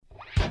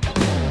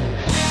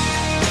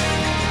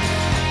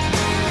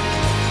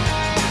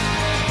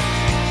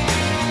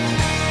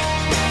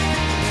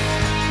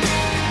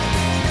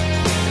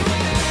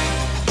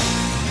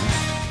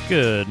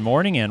Good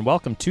morning and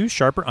welcome to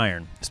Sharper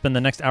Iron. Spend the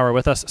next hour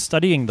with us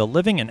studying the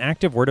living and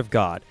active Word of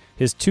God,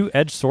 His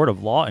two-edged sword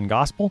of law and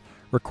gospel,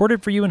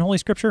 recorded for you in Holy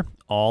Scripture,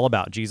 all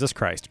about Jesus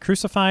Christ,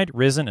 crucified,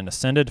 risen, and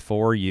ascended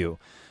for you.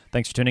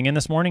 Thanks for tuning in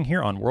this morning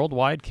here on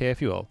Worldwide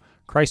KFUO.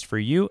 Christ for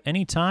you,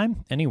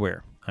 anytime,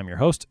 anywhere. I'm your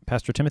host,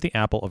 Pastor Timothy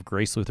Apple of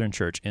Grace Lutheran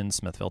Church in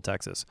Smithville,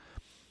 Texas.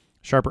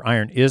 Sharper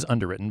Iron is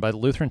underwritten by the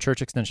Lutheran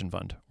Church Extension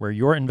Fund, where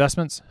your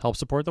investments help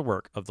support the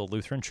work of the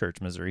Lutheran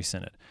Church Missouri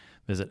Synod.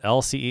 Visit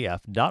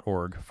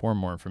lcef.org for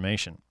more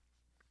information.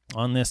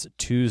 On this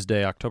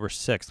Tuesday, October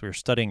 6th, we are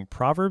studying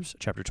Proverbs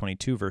chapter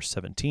 22, verse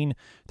 17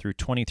 through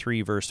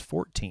 23, verse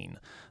 14.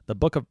 The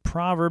book of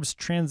Proverbs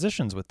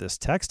transitions with this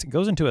text,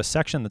 goes into a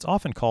section that's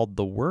often called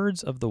the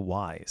words of the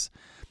wise.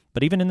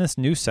 But even in this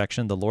new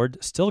section, the Lord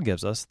still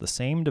gives us the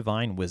same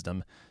divine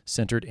wisdom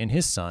centered in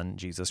His Son,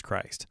 Jesus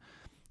Christ.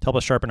 To help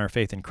us sharpen our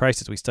faith in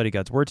Christ as we study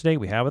God's Word today,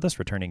 we have with us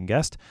returning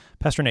guest,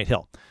 Pastor Nate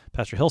Hill.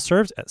 Pastor Hill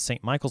serves at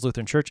St. Michael's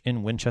Lutheran Church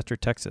in Winchester,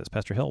 Texas.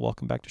 Pastor Hill,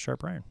 welcome back to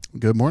Sharper Iron.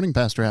 Good morning,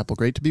 Pastor Apple.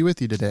 Great to be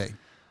with you today.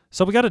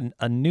 So we got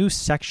a new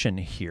section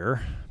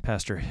here,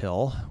 Pastor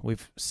Hill.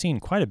 We've seen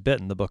quite a bit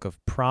in the book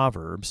of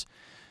Proverbs.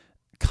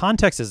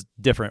 Context is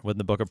different with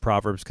the book of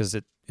Proverbs because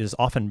it is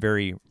often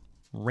very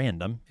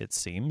random, it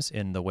seems,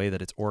 in the way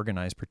that it's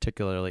organized,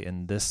 particularly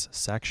in this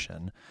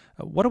section.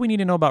 What do we need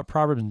to know about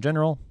Proverbs in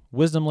general,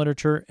 wisdom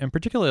literature, and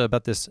particularly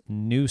about this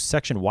new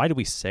section? Why do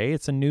we say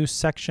it's a new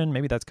section?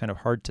 Maybe that's kind of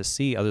hard to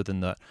see other than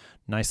the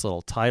nice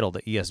little title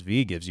the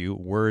ESV gives you,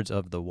 Words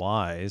of the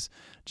Wise.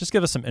 Just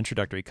give us some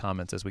introductory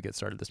comments as we get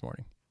started this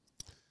morning.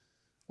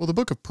 Well, the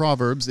book of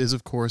Proverbs is,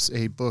 of course,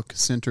 a book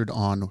centered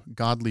on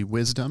godly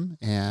wisdom,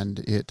 and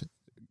it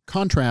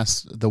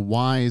contrasts the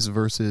wise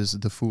versus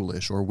the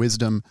foolish, or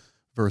wisdom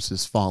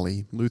versus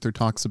folly. Luther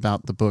talks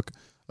about the book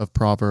of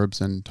Proverbs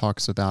and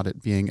talks about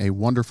it being a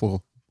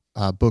wonderful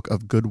book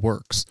of good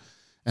works.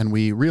 And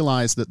we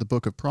realize that the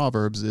book of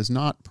Proverbs is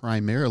not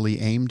primarily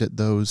aimed at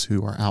those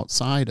who are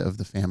outside of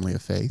the family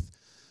of faith,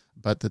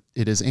 but that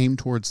it is aimed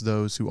towards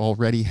those who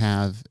already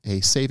have a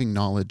saving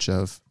knowledge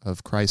of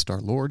Christ our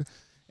Lord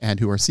and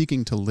who are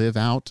seeking to live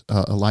out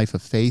a life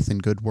of faith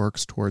and good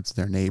works towards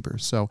their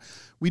neighbors. So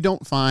we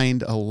don't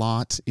find a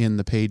lot in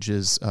the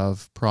pages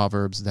of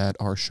Proverbs that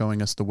are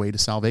showing us the way to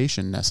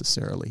salvation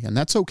necessarily. And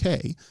that's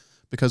okay,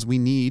 because we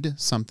need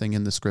something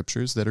in the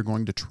Scriptures that are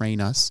going to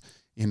train us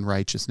in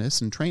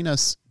righteousness and train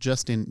us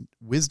just in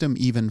wisdom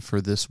even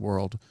for this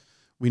world.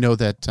 We know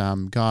that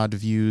God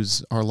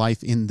views our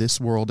life in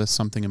this world as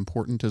something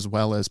important as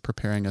well as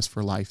preparing us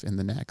for life in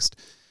the next.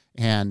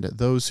 And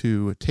those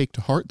who take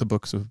to heart the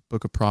book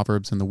of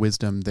Proverbs and the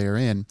wisdom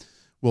therein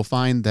will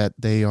find that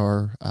they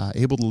are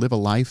able to live a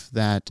life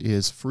that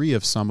is free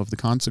of some of the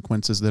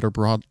consequences that are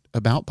brought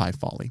about by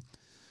folly.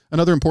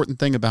 Another important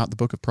thing about the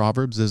book of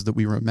Proverbs is that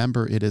we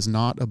remember it is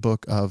not a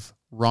book of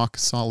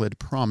rock-solid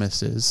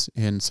promises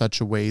in such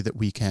a way that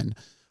we can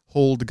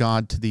hold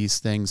God to these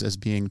things as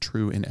being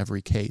true in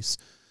every case.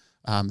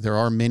 There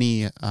are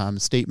many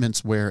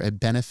statements where a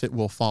benefit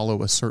will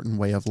follow a certain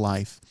way of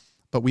life,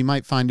 but we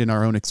might find in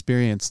our own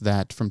experience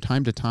that from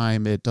time to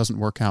time it doesn't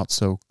work out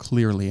so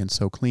clearly and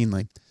so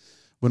cleanly.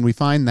 When we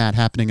find that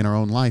happening in our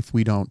own life,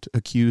 we don't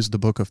accuse the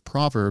book of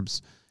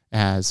Proverbs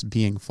as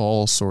being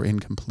false or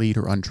incomplete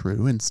or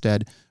untrue.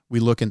 Instead,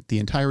 we look at the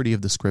entirety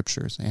of the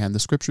Scriptures, and the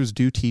Scriptures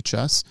do teach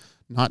us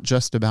not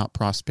just about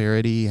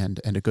prosperity and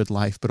a good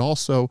life, but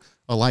also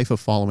a life of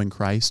following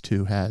Christ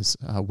who has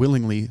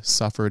willingly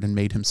suffered and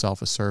made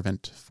himself a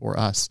servant for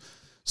us.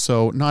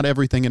 So not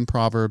everything in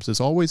Proverbs is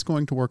always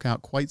going to work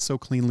out quite so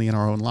cleanly in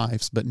our own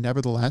lives, but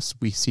nevertheless,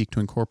 we seek to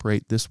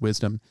incorporate this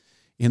wisdom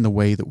in the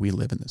way that we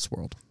live in this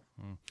world.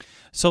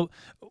 So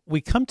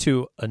we come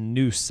to a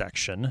new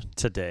section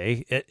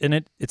today,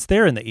 and it's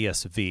there in the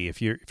ESV.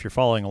 If you're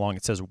following along,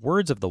 it says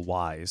Words of the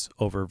Wise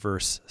over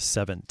verse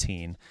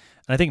 17. And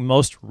I think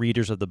most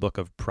readers of the book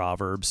of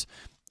Proverbs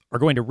are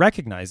going to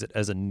recognize it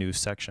as a new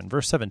section.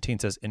 Verse 17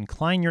 says,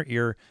 "Incline your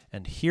ear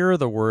and hear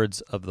the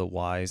words of the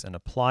wise, and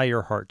apply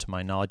your heart to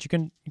my knowledge." You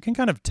can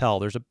kind of tell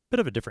there's a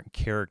bit of a different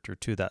character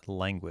to that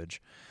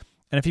language.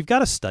 And if you've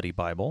got a study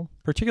Bible,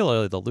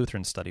 particularly the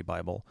Lutheran Study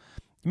Bible,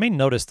 you may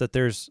notice that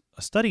there's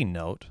a study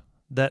note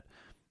that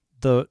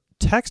the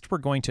text we're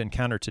going to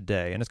encounter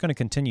today, and it's going to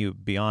continue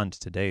beyond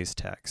today's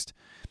text,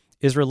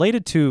 is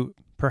related to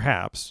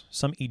perhaps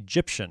some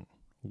Egyptian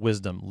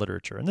wisdom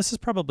literature. And this is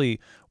probably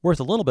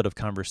worth a little bit of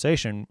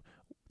conversation.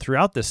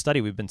 Throughout this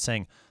study, we've been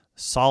saying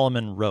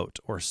Solomon wrote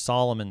or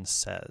Solomon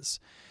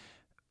says.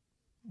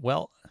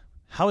 Well,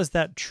 how is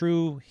that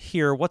true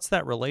here? What's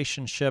that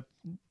relationship?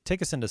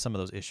 Take us into some of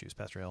those issues,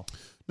 Pastor Hill.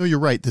 No, you're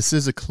right. This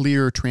is a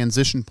clear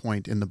transition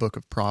point in the book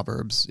of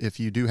Proverbs. If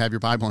you do have your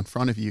Bible in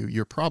front of you,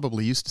 you're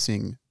probably used to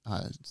seeing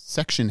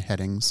section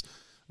headings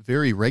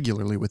very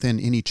regularly within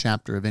any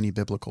chapter of any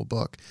biblical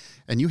book.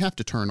 And you have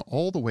to turn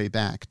all the way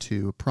back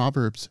to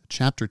Proverbs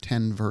chapter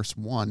 10, verse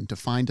 1 to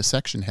find a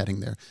section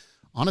heading there.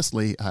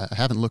 Honestly, I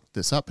haven't looked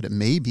this up, but it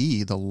may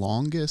be the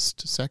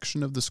longest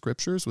section of the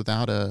Scriptures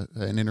without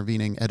an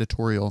intervening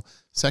editorial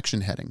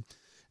section heading.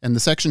 And the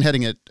section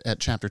heading at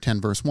chapter 10,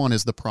 verse 1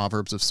 is the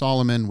Proverbs of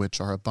Solomon, which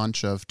are a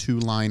bunch of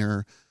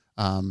two-liner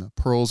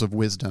pearls of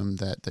wisdom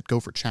that go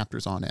for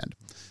chapters on end.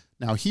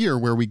 Now here,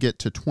 where we get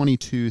to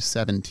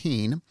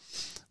 22:17,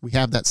 we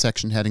have that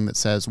section heading that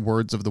says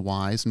Words of the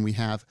Wise, and we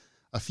have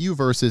a few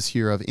verses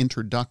here of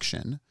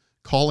introduction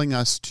calling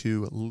us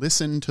to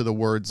listen to the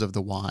words of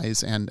the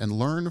wise and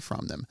learn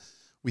from them.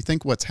 We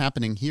think what's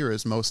happening here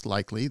is most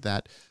likely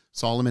that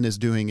Solomon is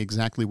doing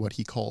exactly what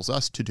he calls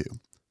us to do.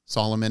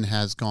 Solomon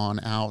has gone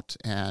out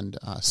and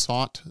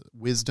sought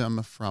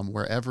wisdom from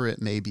wherever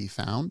it may be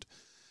found,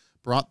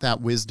 brought that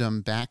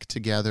wisdom back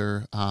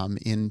together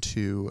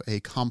into a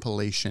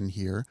compilation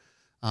here,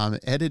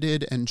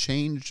 edited and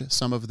changed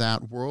some of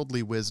that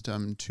worldly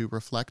wisdom to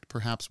reflect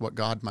perhaps what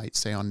God might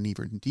say on an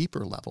even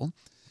deeper level,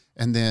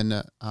 and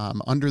then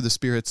under the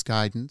Spirit's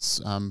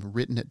guidance,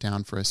 written it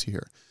down for us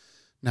here.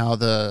 Now,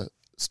 the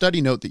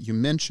study note that you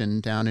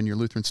mentioned down in your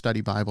Lutheran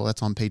Study Bible,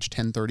 that's on page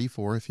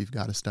 1034 if you've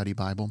got a study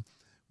Bible,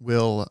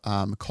 will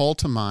call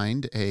to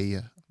mind a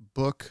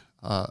book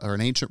or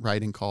an ancient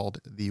writing called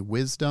The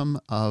Wisdom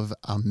of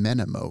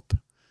Amenemope.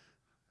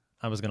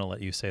 I was going to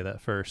let you say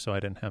that first so I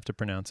didn't have to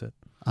pronounce it.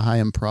 I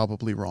am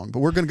probably wrong, but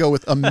we're going to go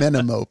with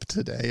Amenemope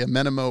today.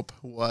 Amenemope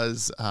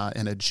was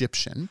an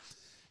Egyptian,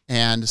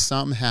 and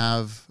some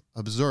have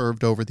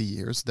observed over the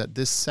years that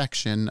this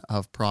section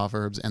of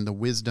Proverbs and the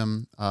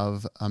wisdom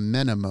of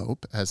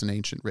Amenemope as an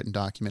ancient written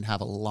document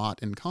have a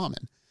lot in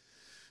common.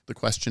 The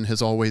question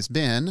has always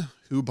been,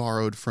 who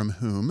borrowed from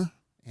whom?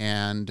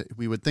 And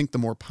we would think the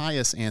more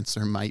pious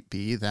answer might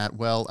be that,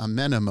 well,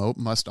 Amenemope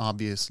must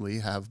obviously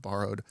have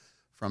borrowed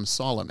from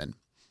Solomon.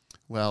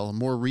 Well,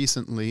 more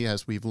recently,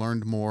 as we've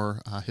learned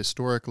more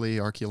historically,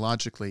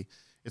 archaeologically,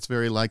 it's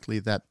very likely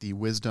that the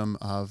wisdom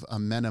of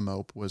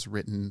Amenemope was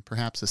written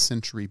perhaps a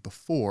century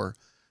before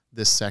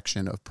this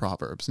section of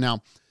Proverbs.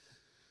 Now,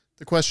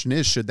 the question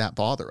is, should that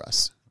bother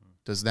us?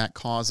 Does that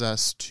cause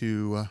us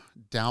to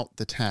doubt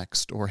the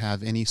text or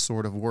have any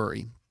sort of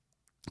worry?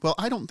 Well,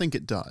 I don't think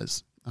it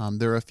does.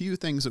 There are a few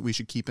things that we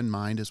should keep in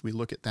mind as we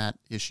look at that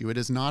issue. It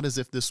is not as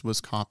if this was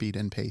copied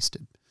and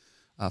pasted.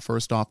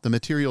 First off, the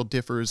material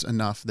differs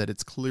enough that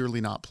it's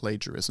clearly not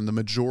plagiarism. The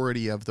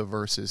majority of the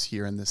verses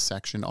here in this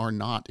section are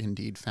not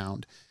indeed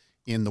found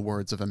in the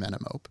words of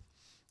Amenemope.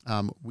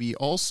 We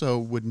also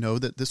would know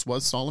that this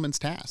was Solomon's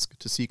task,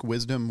 to seek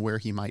wisdom where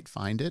he might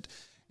find it,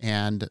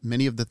 and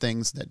many of the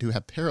things that do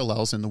have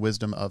parallels in the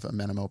wisdom of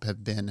Amenemope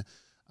have been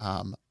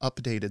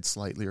updated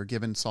slightly or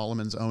given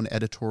Solomon's own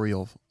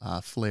editorial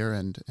flair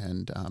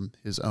and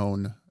his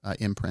own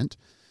imprint.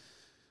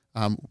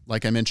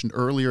 Like I mentioned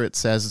earlier, it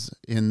says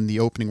in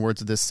the opening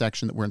words of this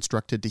section that we're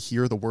instructed to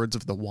hear the words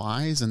of the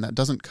wise, and that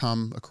doesn't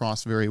come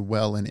across very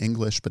well in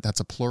English, but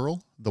that's a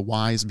plural, the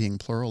wise being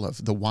plural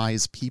of the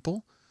wise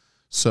people.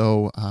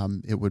 So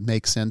it would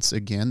make sense,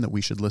 again, that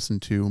we should listen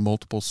to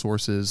multiple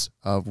sources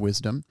of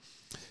wisdom.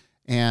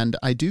 And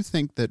I do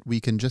think that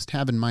we can just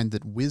have in mind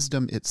that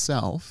wisdom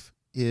itself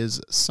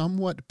is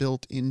somewhat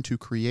built into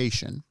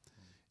creation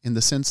in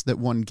the sense that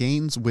one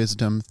gains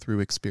wisdom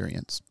through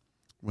experience.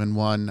 When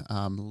one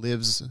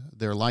lives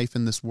their life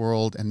in this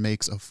world and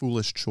makes a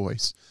foolish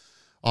choice,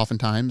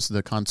 oftentimes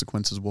the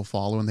consequences will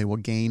follow and they will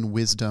gain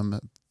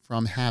wisdom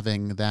from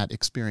having that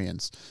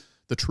experience.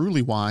 The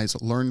truly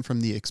wise learn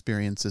from the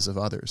experiences of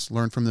others,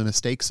 learn from the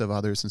mistakes of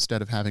others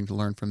instead of having to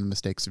learn from the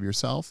mistakes of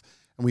yourself.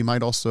 And we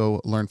might also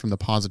learn from the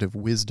positive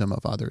wisdom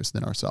of others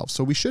than ourselves.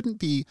 So we shouldn't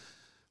be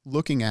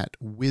looking at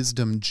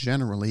wisdom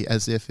generally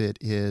as if it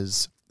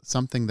is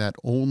something that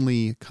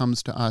only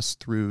comes to us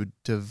through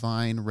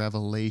divine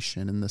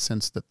revelation in the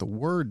sense that the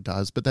Word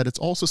does, but that it's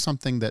also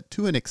something that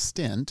to an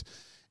extent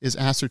is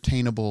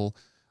ascertainable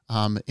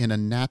in a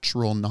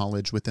natural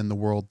knowledge within the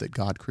world that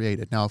God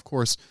created. Now, of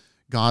course,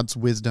 God's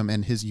wisdom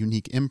and his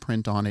unique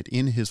imprint on it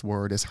in his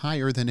Word is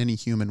higher than any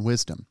human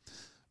wisdom.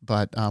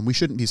 But we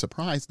shouldn't be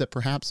surprised that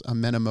perhaps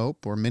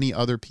Amenemope or many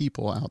other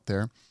people out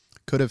there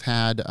could have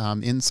had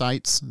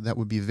insights that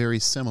would be very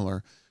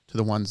similar to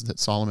the ones that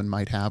Solomon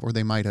might have, or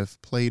they might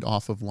have played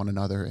off of one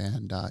another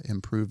and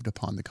improved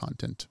upon the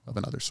content of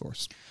another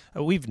source.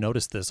 We've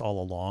noticed this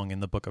all along in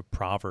the book of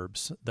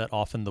Proverbs, that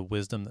often the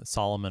wisdom that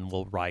Solomon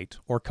will write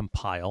or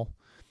compile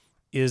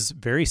is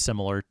very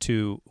similar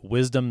to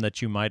wisdom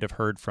that you might have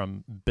heard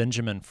from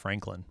Benjamin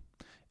Franklin.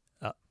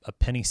 A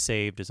penny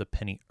saved is a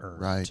penny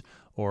earned. Right.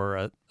 Or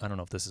I don't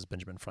know if this is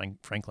Benjamin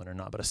Franklin or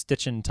not, but a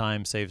stitch in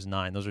time saves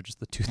 9. Those are just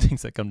the two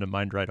things that come to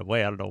mind right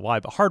away. I don't know why,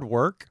 but hard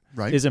work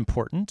is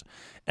important.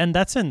 And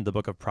that's in the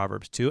book of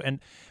Proverbs too. And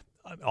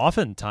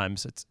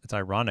oftentimes it's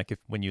ironic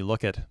when you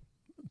look at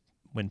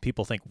when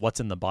people think what's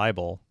in the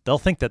Bible, they'll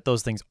think that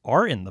those things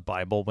are in the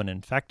Bible when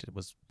in fact it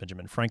was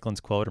Benjamin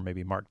Franklin's quote or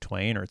maybe Mark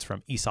Twain, or it's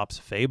from Aesop's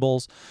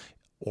Fables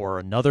or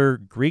another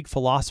Greek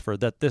philosopher,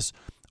 that this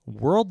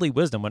worldly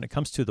wisdom, when it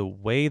comes to the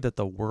way that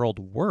the world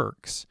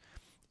works,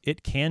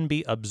 it can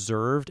be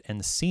observed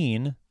and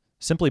seen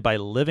simply by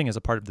living as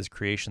a part of this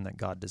creation that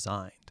God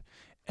designed.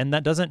 And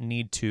that doesn't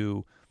need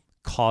to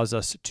cause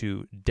us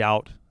to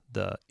doubt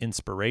the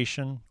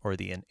inspiration or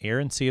the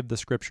inerrancy of the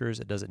Scriptures.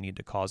 It doesn't need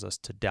to cause us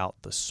to doubt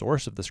the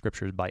source of the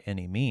Scriptures by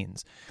any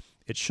means.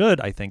 It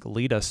should, I think,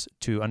 lead us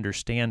to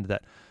understand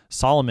that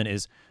Solomon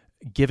is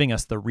giving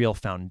us the real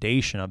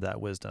foundation of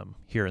that wisdom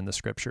here in the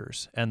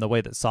Scriptures. And the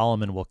way that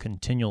Solomon will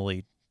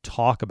continually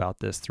talk about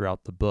this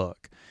throughout the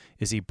book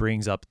is he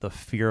brings up the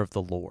fear of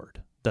the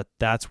Lord,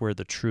 that's where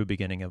the true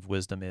beginning of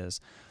wisdom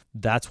is.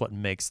 That's what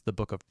makes the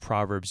book of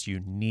Proverbs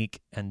unique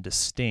and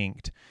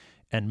distinct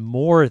and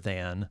more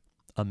than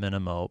a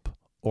Menemope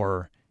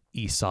or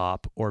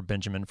Aesop or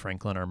Benjamin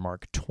Franklin or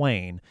Mark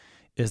Twain,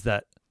 is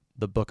that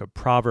the book of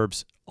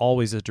Proverbs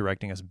always is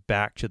directing us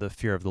back to the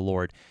fear of the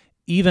Lord,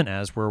 even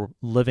as we're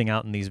living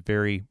out in these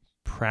very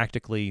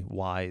practically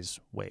wise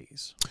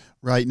ways.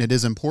 Right, and it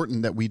is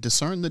important that we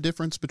discern the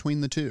difference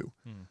between the two.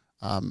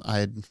 I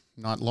had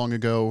not long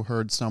ago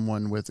heard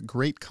someone with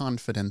great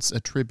confidence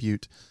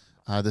attribute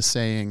the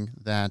saying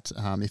that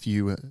if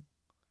you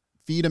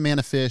feed a man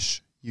a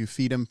fish, you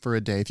feed him for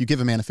a day. If you give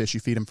a man a fish, you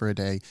feed him for a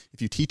day.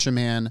 If you teach a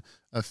man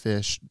to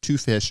fish,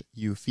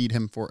 you feed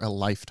him for a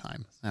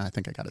lifetime. I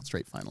think I got it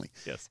straight finally.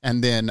 Yes.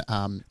 And then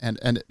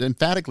and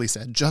emphatically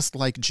said, just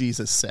like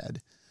Jesus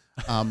said,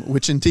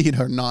 which indeed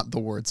are not the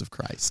words of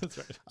Christ. That's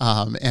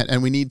right.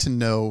 And we need to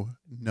know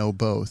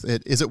both.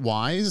 Is it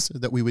wise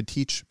that we would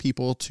teach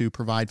people to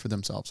provide for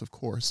themselves? Of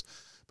course.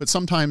 But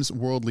sometimes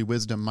worldly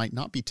wisdom might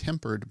not be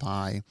tempered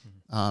by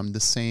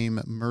the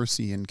same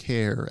mercy and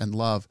care and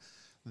love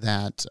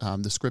that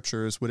the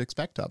Scriptures would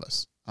expect of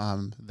us.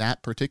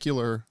 That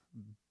particular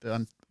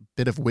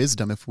bit of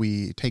wisdom, if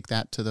we take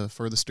that to the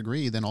furthest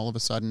degree, then all of a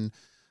sudden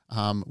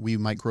we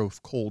might grow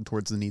cold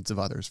towards the needs of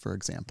others, for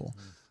example.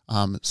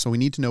 So we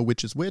need to know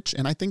which is which,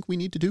 and I think we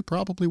need to do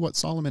probably what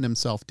Solomon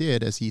himself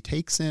did as he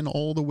takes in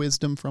all the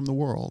wisdom from the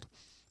world.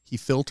 He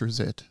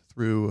filters it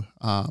through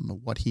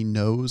what he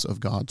knows of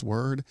God's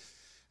Word,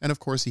 and of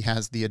course he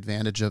has the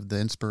advantage of the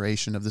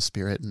inspiration of the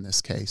Spirit in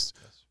this case.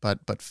 Yes.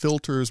 But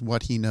filters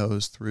what he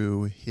knows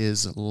through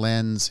his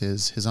lens,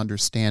 his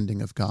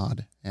understanding of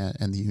God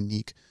and the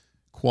unique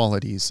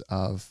qualities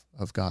of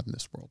God in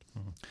this world.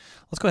 Mm-hmm.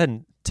 Let's go ahead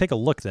and take a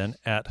look then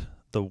at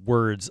the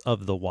words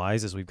of the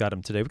wise as we've got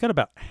them today. We've got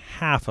about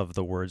half of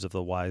the words of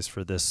the wise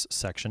for this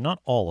section, not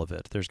all of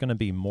it. There's going to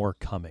be more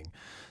coming.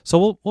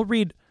 So we'll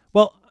read,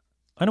 well,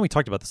 I know we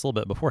talked about this a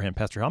little bit beforehand,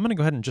 Pastor Hill. I'm going to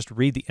go ahead and just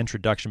read the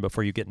introduction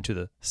before you get into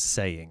the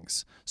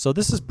sayings. So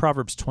this is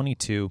Proverbs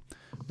 22,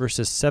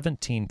 verses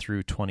 17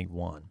 through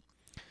 21.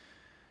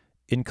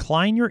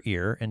 Incline your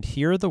ear and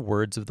hear the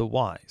words of the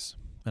wise,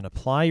 and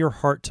apply your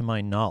heart to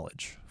my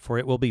knowledge, for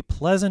it will be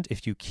pleasant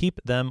if you keep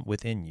them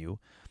within you,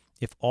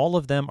 if all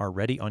of them are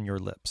ready on your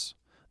lips,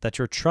 that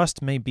your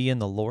trust may be in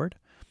the Lord.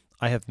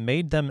 I have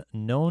made them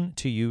known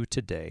to you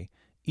today,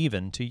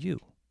 even to you.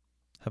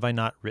 Have I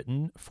not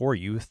written for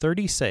you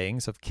 30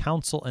 sayings of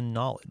counsel and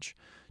knowledge,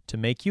 to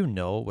make you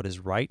know what is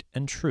right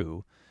and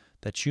true,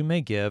 that you may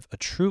give a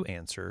true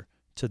answer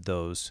to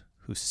those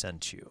who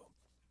sent you?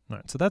 All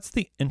right, so that's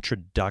the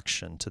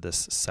introduction to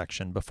this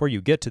section. Before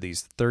you get to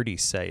these 30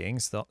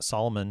 sayings,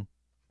 Solomon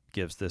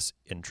gives this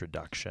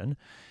introduction.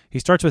 He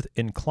starts with,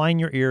 incline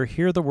your ear,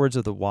 hear the words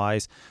of the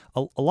wise.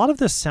 A lot of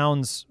this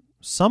sounds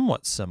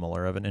somewhat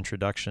similar of an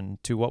introduction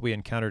to what we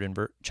encountered in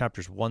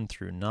chapters 1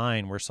 through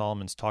 9, where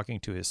Solomon's talking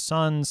to his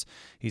sons.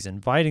 He's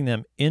inviting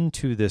them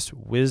into this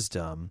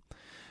wisdom.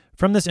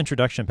 From this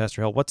introduction,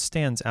 Pastor Hill, what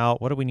stands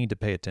out? What do we need to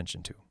pay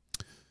attention to?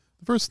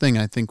 The first thing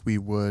I think we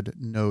would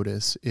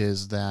notice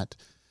is that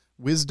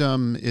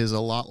wisdom is a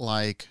lot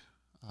like,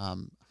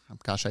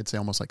 I'd say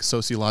almost like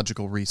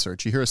sociological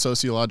research. You hear a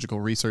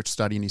sociological research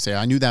study and you say,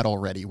 I knew that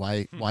already.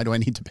 Why do I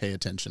need to pay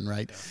attention,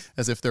 right? Yeah.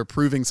 As if they're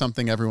proving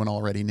something everyone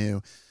already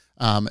knew.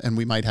 And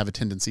we might have a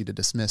tendency to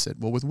dismiss it.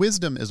 Well, with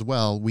wisdom as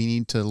well, we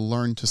need to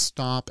learn to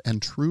stop and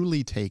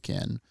truly take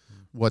in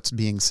what's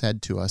being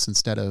said to us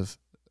instead of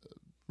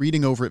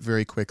reading over it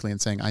very quickly and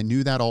saying, I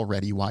knew that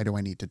already. Why do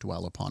I need to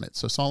dwell upon it?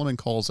 So Solomon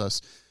calls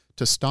us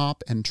to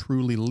stop and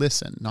truly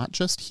listen, not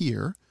just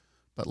hear,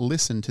 but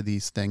listen to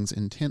these things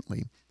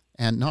intently.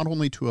 And not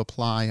only to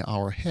apply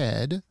our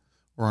head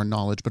or our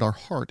knowledge, but our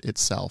heart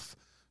itself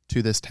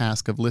to this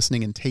task of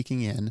listening and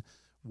taking in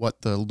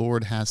what the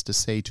Lord has to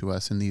say to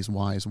us in these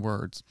wise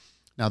words.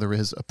 Now, there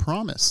is a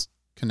promise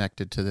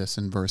connected to this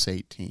in verse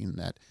 18,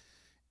 that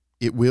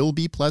it will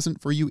be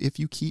pleasant for you if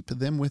you keep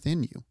them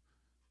within you,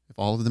 if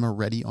all of them are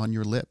ready on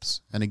your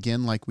lips. And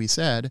again, like we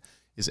said,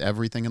 is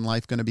everything in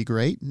life going to be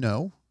great?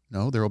 No,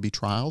 there will be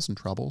trials and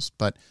troubles,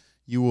 but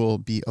you will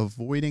be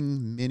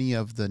avoiding many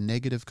of the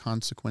negative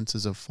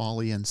consequences of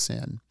folly and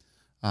sin.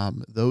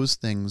 Those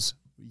things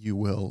you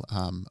will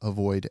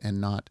avoid and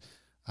not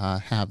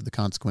have the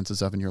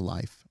consequences of in your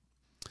life.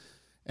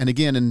 And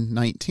again, in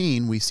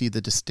 19, we see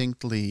the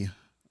distinctly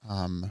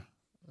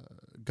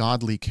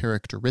godly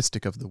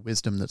characteristic of the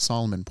wisdom that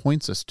Solomon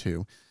points us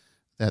to,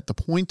 that the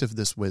point of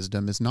this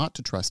wisdom is not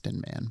to trust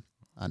in man,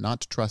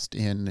 not to trust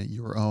in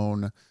your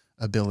own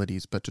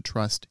abilities, but to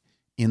trust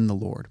in the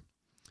Lord.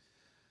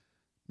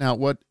 Now,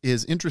 what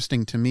is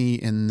interesting to me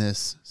in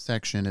this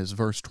section is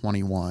verse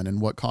 21, and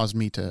what caused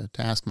me to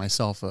ask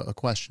myself a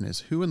question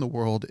is, who in the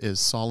world is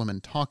Solomon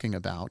talking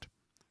about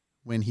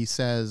when he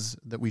says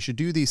that we should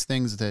do these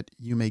things that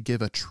you may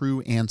give a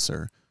true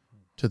answer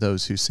to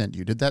those who sent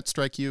you? Did that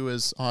strike you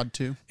as odd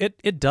too?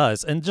 It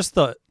does, and just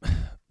the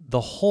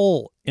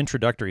whole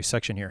introductory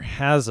section here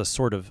has a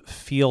sort of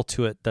feel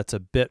to it that's a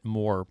bit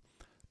more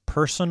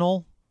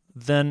personal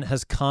than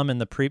has come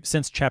in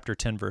since chapter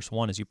 10 verse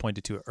 1, as you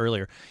pointed to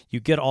earlier.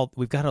 We've got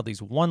all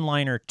these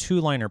one-liner,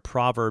 two-liner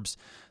proverbs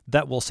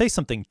that will say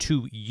something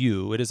to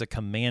you. It is a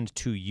command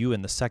to you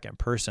in the second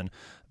person.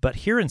 But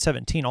here in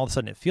 17, all of a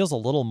sudden it feels a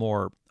little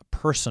more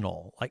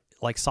personal,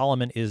 like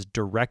Solomon is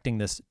directing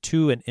this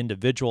to an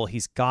individual.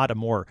 He's got a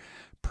more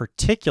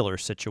particular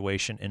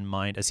situation in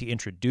mind as he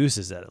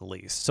introduces it, at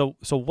least. So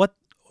what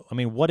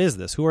is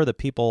this? Who are the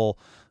people,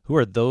 who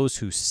are those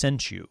who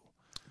sent you?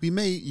 We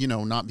may,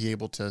 not be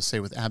able to say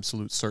with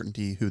absolute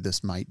certainty who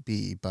this might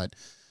be, but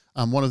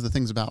one of the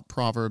things about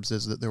Proverbs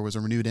is that there was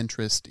a renewed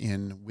interest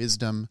in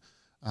wisdom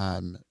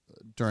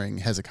during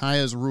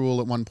Hezekiah's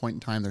rule at one point in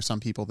time. There's some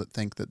people that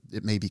think that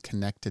it may be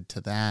connected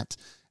to that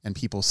and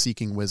people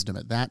seeking wisdom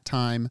at that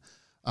time.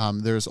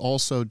 There's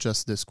also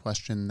just this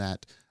question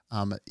that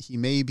he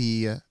may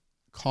be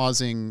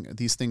causing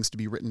these things to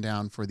be written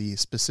down for the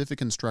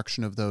specific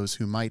instruction of those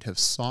who might have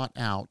sought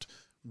out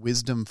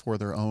wisdom for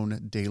their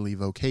own daily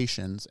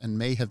vocations and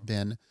may have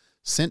been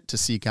sent to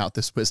seek out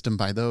this wisdom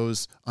by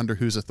those under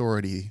whose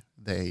authority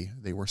they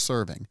were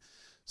serving.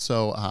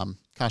 So,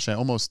 I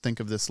almost think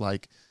of this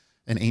like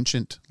an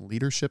ancient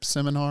leadership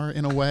seminar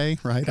in a way,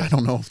 right? I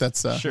don't know if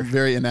that's Sure.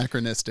 very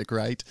anachronistic,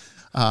 right?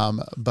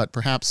 But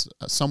perhaps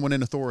someone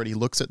in authority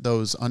looks at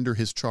those under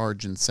his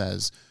charge and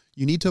says,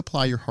 you need to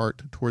apply your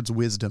heart towards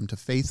wisdom to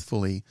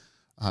faithfully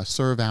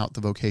serve out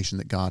the vocation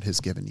that God has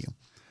given you.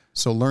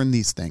 So learn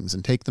these things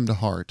and take them to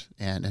heart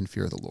and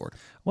fear the Lord.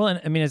 Well,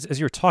 and I mean, as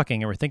you're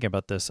talking and we're thinking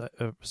about this,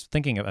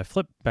 I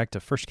flipped back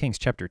to 1 Kings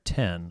chapter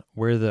 10,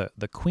 where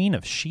the Queen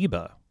of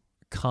Sheba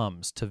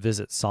comes to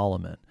visit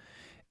Solomon.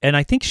 And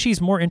I think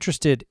she's more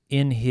interested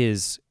in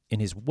his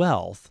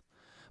wealth.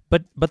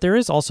 But there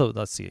is also,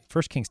 let's see,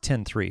 1 Kings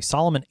 10:3,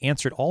 Solomon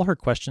answered all her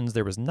questions.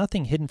 There was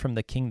nothing hidden from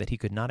the king that he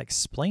could not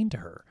explain to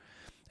her.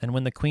 And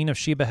when the Queen of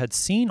Sheba had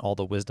seen all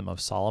the wisdom of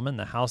Solomon,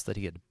 the house that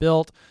he had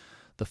built,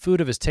 the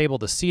food of his table,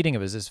 the seating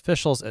of his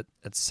officials,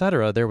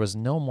 etc., there was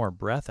no more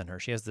breath in her.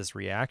 She has this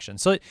reaction.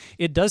 So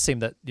it does seem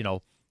that,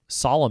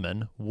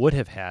 Solomon would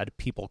have had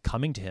people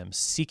coming to him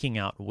seeking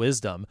out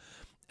wisdom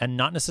and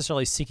not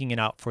necessarily seeking it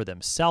out for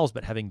themselves,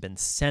 but having been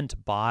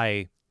sent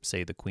by,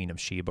 say, the Queen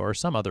of Sheba or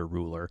some other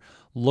ruler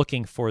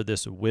looking for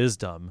this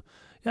wisdom.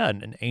 Yeah,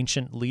 an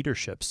ancient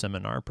leadership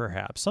seminar,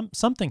 perhaps,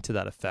 something to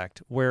that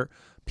effect, where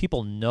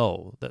people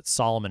know that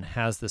Solomon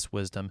has this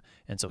wisdom,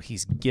 and so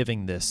he's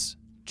giving this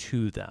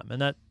to them.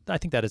 And that, I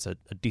think that is a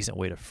decent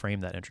way to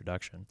frame that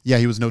introduction. Yeah,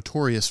 he was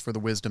notorious for the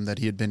wisdom that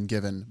he had been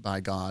given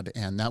by God,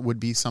 and that would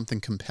be something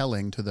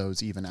compelling to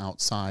those even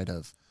outside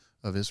of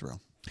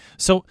Israel.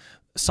 So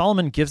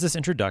Solomon gives this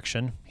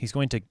introduction. He's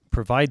going to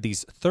provide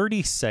these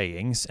 30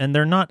 sayings, and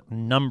they're not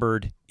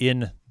numbered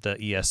in the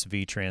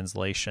ESV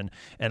translation.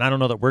 And I don't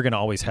know that we're going to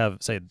always have,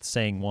 say,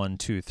 saying 1,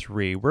 2,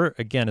 3. We're,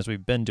 again, as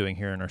we've been doing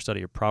here in our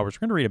study of Proverbs,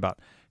 we're going to read about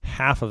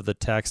half of the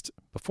text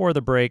before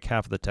the break,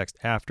 half of the text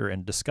after,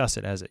 and discuss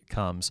it as it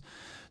comes.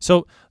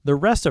 So the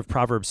rest of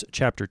Proverbs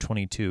chapter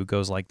 22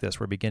 goes like this.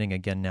 We're beginning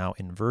again now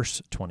in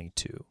verse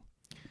 22.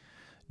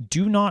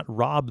 Do not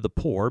rob the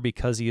poor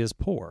because he is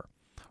poor,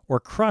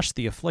 or crush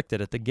the afflicted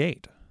at the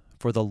gate,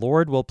 for the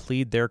Lord will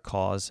plead their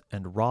cause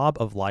and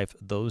rob of life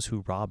those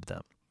who rob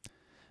them.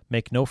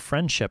 Make no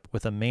friendship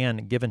with a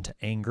man given to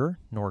anger,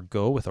 nor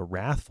go with a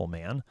wrathful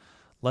man,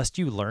 lest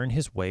you learn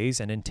his ways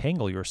and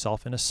entangle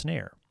yourself in a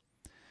snare.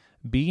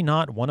 Be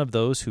not one of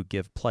those who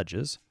give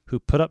pledges, who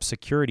put up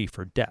security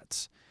for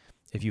debts.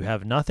 If you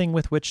have nothing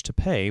with which to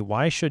pay,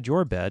 why should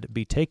your bed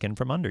be taken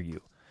from under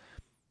you?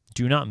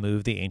 Do not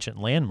move the ancient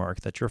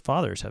landmark that your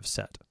fathers have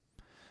set.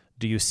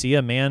 Do you see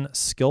a man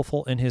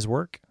skillful in his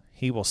work?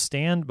 He will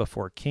stand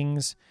before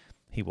kings.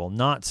 He will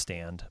not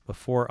stand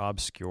before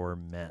obscure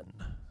men.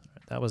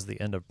 That was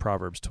the end of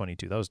Proverbs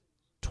 22. That was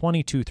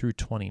 22 through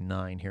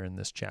 29 here in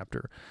this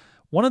chapter.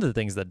 One of the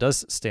things that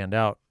does stand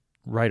out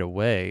right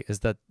away is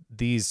that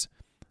these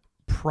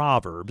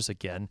Proverbs,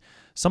 again,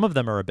 some of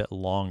them are a bit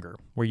longer,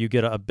 where you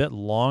get a bit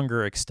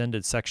longer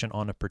extended section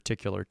on a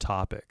particular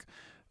topic,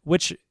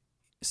 which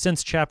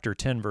since chapter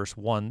 10, verse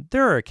 1,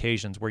 there are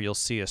occasions where you'll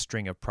see a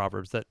string of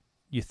Proverbs that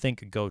you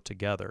think go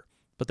together,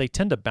 but they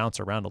tend to bounce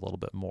around a little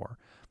bit more.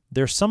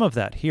 There's some of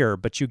that here,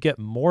 but you get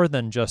more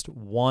than just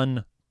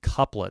one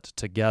couplet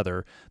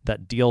together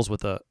that deals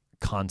with a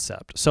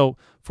concept. So,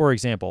 for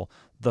example,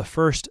 the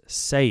first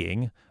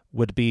saying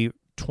would be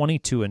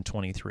 22 and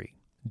 23.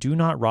 Do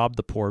not rob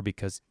the poor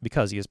because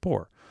he is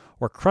poor,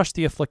 or crush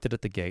the afflicted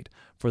at the gate,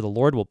 for the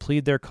Lord will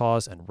plead their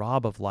cause and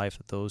rob of life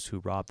those who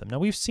rob them. Now,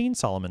 we've seen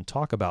Solomon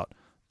talk about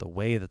the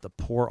way that the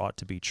poor ought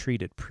to be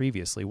treated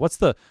previously. What's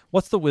the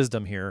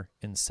wisdom here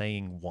in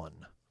saying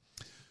 1?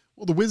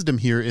 Well, the wisdom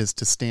here is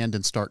to stand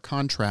in stark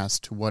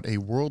contrast to what a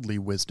worldly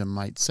wisdom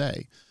might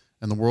say.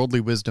 And the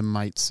worldly wisdom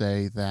might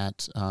say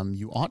that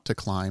you ought to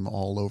climb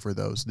all over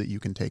those that you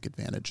can take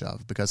advantage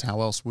of, because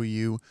how else will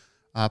you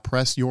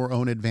press your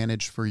own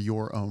advantage for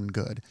your own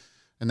good?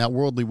 And that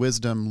worldly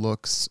wisdom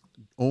looks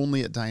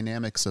only at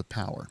dynamics of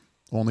power,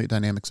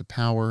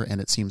 and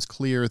it seems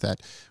clear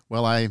that,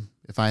 well,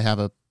 if I have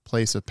a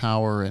place of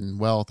power and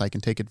wealth, I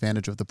can take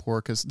advantage of the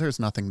poor because there's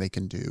nothing they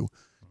can do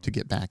to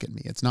get back at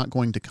me. It's not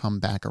going to come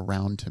back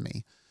around to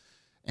me.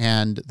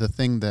 And the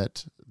thing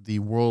that the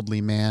worldly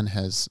man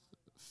has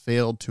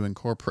failed to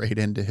incorporate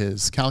into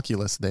his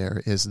calculus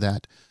there is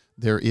that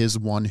there is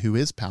one who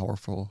is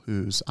powerful,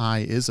 whose eye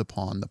is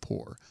upon the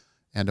poor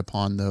and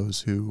upon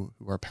those who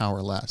are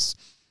powerless.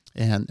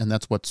 And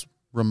that's what's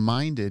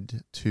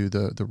reminded to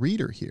the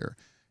reader here,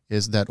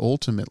 is that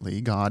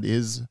ultimately God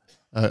is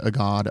a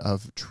God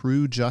of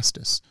true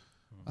justice.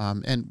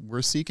 And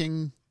we're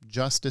seeking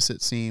justice,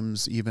 it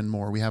seems, even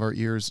more. We have our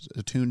ears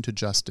attuned to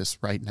justice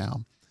right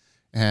now.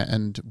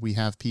 And we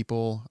have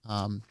people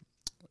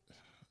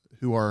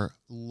who are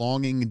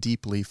longing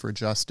deeply for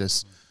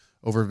justice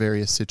over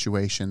various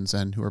situations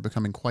and who are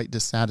becoming quite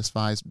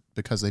dissatisfied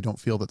because they don't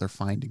feel that they're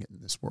finding it in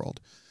this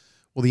world.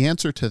 Well, the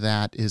answer to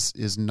that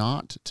is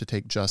not to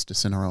take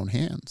justice in our own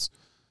hands.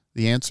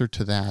 The answer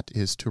to that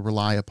is to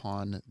rely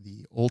upon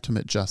the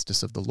ultimate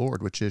justice of the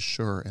Lord, which is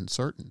sure and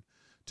certain,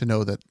 to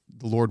know that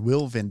the Lord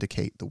will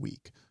vindicate the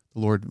weak. The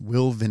Lord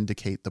will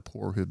vindicate the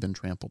poor who have been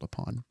trampled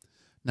upon.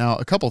 Now,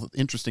 a couple of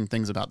interesting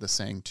things about this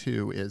saying,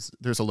 too, is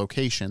there's a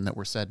location that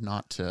we're said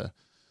not to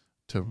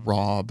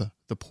rob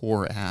the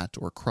poor at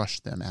or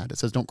crush them at. It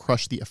says, don't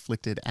crush the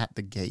afflicted at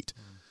the gate.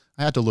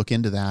 I had to look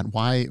into that.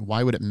 Why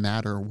would it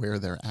matter where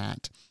they're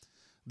at?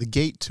 The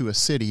gate to a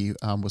city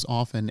was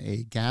often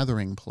a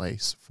gathering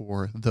place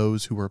for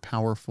those who were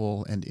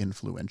powerful and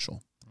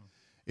influential.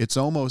 It's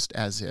almost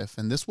as if,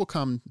 and this will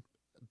come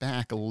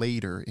back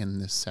later in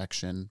this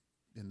section,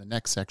 in the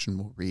next section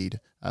we'll read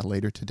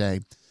later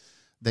today,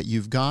 that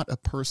you've got a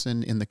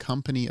person in the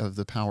company of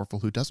the powerful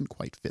who doesn't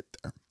quite fit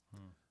there.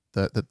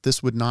 That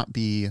this would not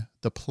be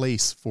the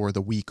place for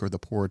the weak or the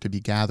poor to be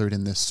gathered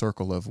in this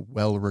circle of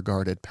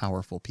well-regarded,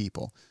 powerful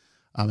people.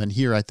 And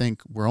here I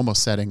think we're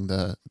almost setting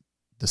the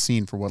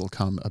scene for what will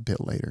come a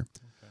bit later.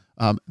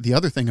 Okay. The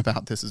other thing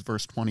about this is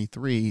verse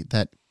 23,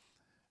 that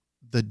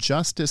the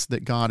justice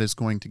that God is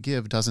going to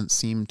give doesn't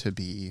seem to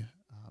be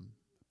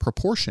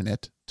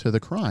proportionate to the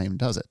crime,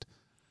 does it?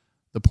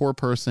 The poor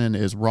person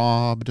is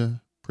robbed,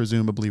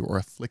 presumably, or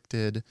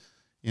afflicted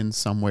in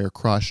some way or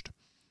crushed.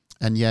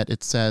 And yet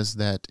it says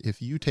that if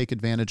you take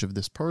advantage of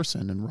this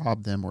person and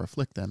rob them or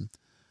afflict them,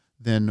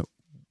 then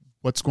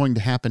what's going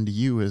to happen to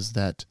you is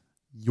that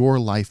your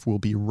life will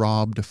be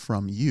robbed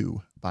from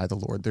you by the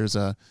Lord. There's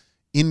a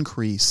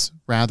increase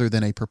rather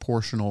than a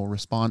proportional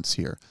response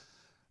here.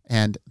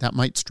 And that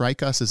might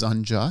strike us as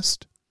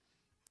unjust,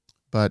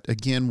 but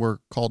again, we're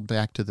called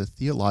back to the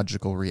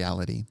theological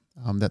reality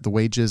that the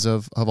wages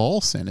of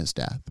all sin is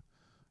death.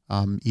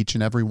 Each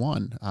and every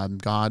one.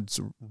 God's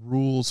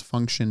rules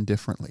function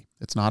differently.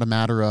 It's not a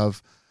matter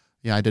of,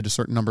 I did a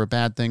certain number of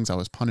bad things, I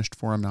was punished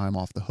for them, now I'm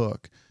off the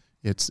hook.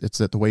 It's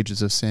that the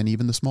wages of sin,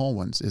 even the small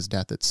ones, is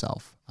death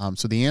itself.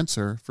 So the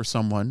answer for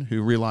someone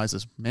who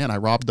realizes, man, I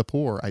robbed the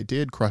poor, I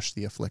did crush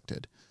the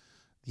afflicted,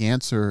 the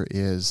answer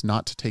is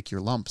not to take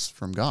your lumps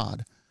from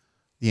God.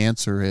 The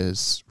answer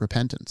is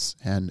repentance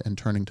and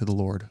turning to the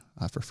Lord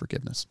for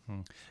forgiveness.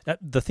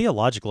 The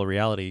theological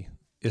reality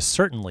is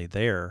certainly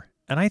there.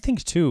 And I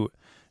think, too,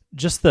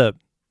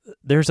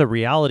 there's a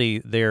reality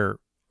there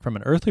from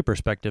an earthly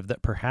perspective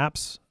that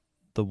perhaps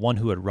the one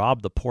who had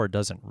robbed the poor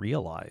doesn't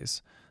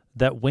realize.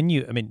 That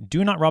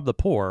do not rob the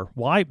poor.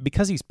 Why?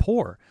 Because he's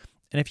poor.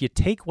 And if you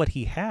take what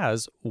he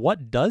has,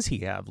 what does he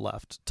have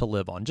left to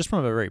live on? Just from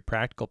a very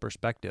practical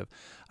perspective.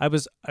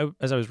 As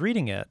I was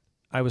reading it,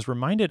 I was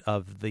reminded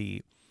of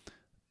the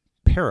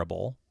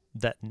parable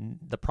that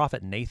the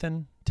prophet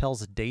Nathan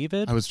tells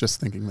David. I was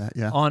just thinking that,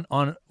 yeah.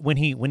 On when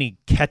he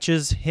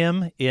catches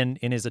him in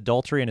his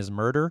adultery and his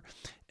murder,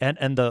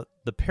 and the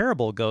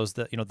parable goes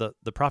that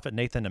the prophet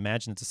Nathan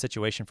imagines a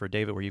situation for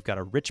David where you've got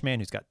a rich man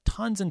who's got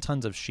tons and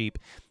tons of sheep,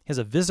 has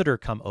a visitor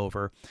come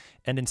over,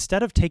 and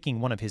instead of taking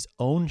one of his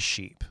own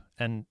sheep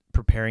and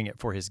preparing it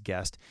for his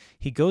guest,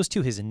 he goes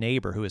to his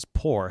neighbor who is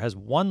poor, has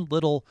one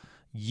little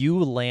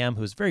ewe lamb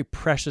who's very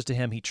precious to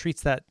him. He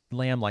treats that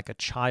lamb like a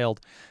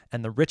child,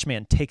 and the rich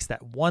man takes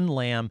that one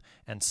lamb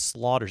and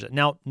slaughters it.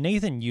 Now,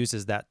 Nathan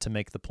uses that to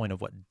make the point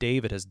of what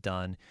David has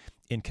done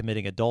in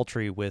committing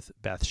adultery with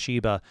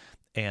Bathsheba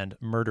and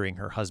murdering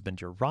her husband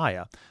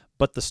Uriah.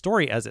 But the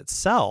story as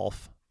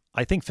itself,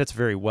 I think, fits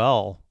very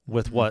well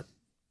with what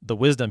the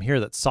wisdom here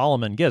that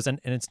Solomon gives.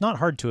 And it's not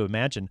hard to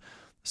imagine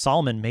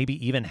Solomon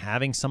maybe even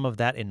having some of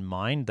that in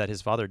mind that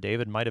his father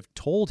David might have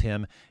told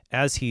him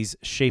as he's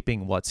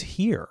shaping what's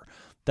here,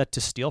 that to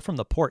steal from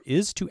the poor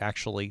is to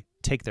actually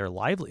take their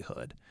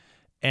livelihood.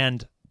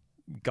 And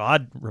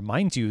God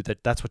reminds you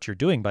that that's what you're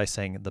doing by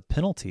saying the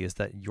penalty is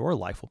that your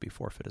life will be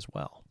forfeit as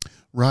well.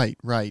 Right.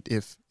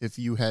 If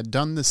you had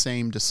done the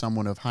same to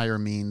someone of higher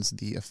means,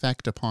 the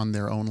effect upon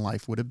their own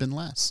life would have been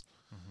less.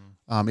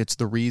 It's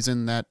the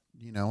reason that,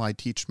 I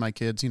teach my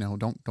kids,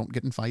 don't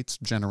get in fights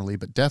generally,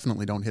 but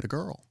definitely don't hit a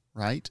girl,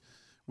 right?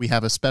 We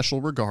have a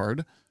special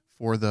regard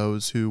for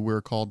those who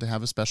we're called to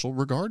have a special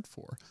regard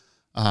for.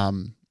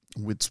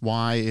 It's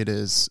why it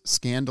is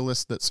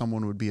scandalous that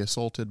someone would be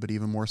assaulted, but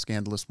even more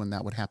scandalous when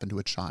that would happen to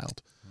a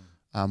child.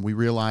 We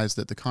realize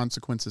that the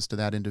consequences to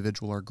that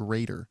individual are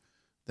greater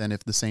than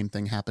if the same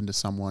thing happened to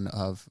someone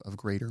of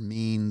greater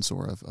means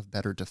or of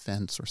better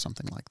defense or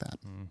something like that.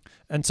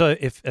 And so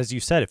if, as you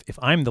said, if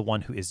I'm the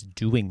one who is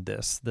doing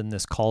this, then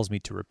this calls me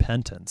to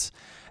repentance.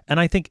 And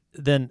I think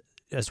then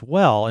as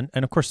well, and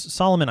of course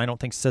Solomon I don't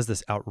think says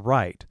this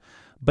outright,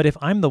 but if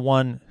I'm the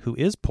one who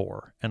is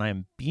poor and I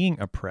am being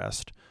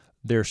oppressed,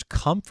 there's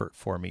comfort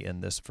for me in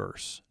this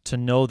verse to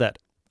know that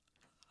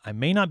I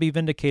may not be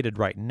vindicated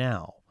right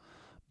now,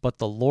 but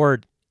the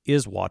Lord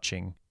is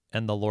watching,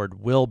 and the Lord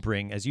will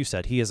bring, as you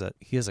said, He is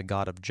a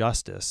God of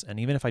justice, and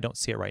even if I don't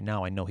see it right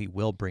now, I know He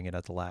will bring it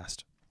at the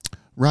last.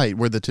 Right,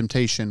 where the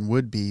temptation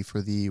would be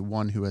for the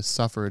one who has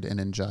suffered an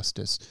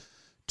injustice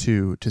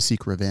to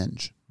seek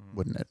revenge,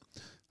 wouldn't it?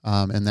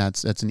 And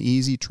that's an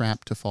easy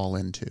trap to fall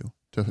into,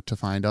 to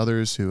find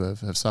others who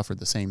have suffered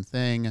the same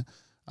thing,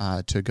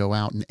 to go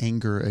out in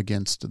anger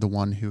against the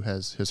one who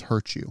has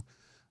hurt you.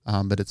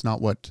 But it's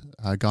not what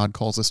God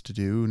calls us to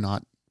do,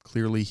 not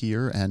clearly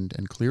here,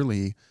 and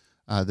clearly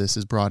this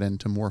is brought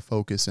into more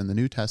focus in the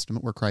New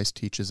Testament, where Christ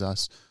teaches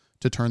us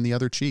to turn the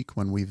other cheek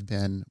when we've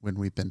been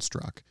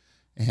struck,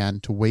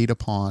 and to wait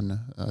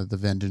upon the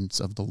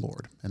vengeance of the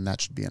Lord, and that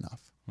should be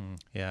enough.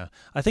 Yeah,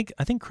 I think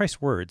Christ's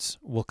words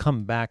will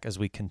come back as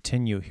we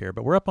continue here,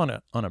 but we're up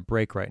on a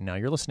break right now.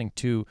 You're listening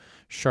to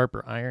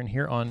Sharper Iron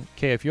here on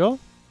KFUO.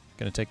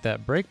 Going to take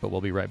that break, but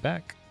we'll be right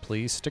back.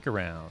 Please stick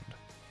around.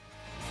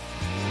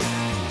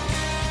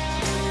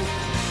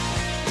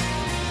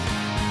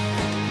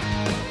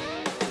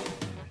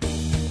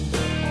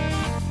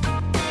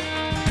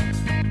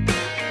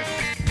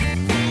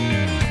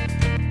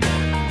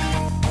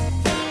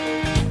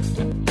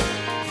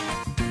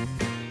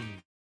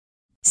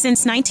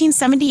 Since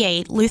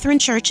 1978, Lutheran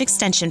Church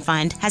Extension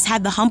Fund has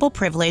had the humble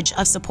privilege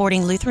of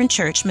supporting Lutheran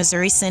Church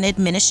Missouri Synod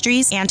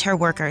ministries and her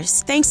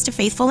workers. Thanks to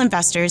faithful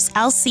investors,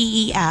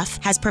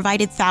 LCEF has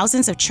provided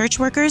thousands of church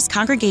workers,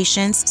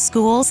 congregations,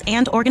 schools,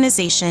 and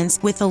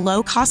organizations with the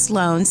low-cost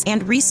loans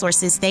and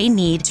resources they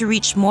need to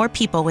reach more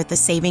people with the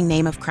saving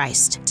name of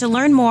Christ. To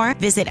learn more,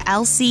 visit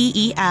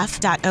lcef.org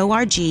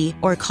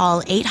or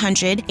call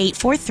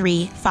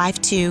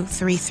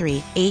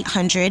 800-843-5233,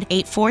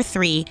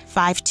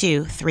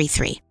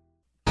 800-843-5233.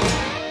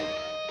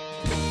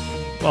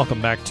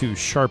 Welcome back to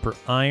Sharper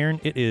Iron.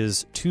 It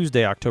is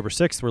Tuesday, October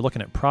 6th. We're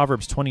looking at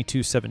Proverbs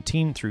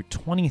 22:17 through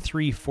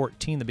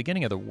 23:14, the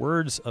beginning of the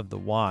words of the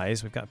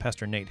wise. We've got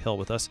Pastor Nate Hill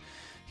with us.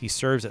 He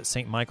serves at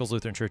St. Michael's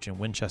Lutheran Church in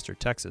Winchester,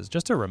 Texas.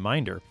 Just a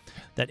reminder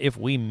that if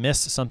we miss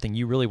something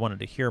you really wanted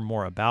to hear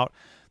more about,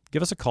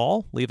 give us a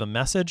call, leave a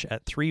message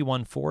at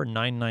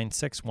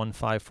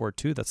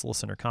 314-996-1542. That's the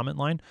listener comment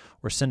line.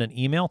 Or send an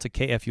email to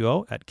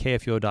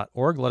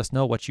kfuo@kfuo.org. Let us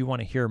know what you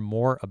want to hear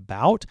more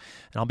about.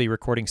 And I'll be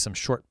recording some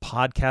short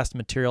podcast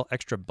material,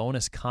 extra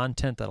bonus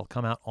content that'll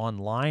come out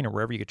online or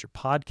wherever you get your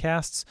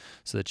podcasts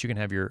so that you can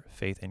have your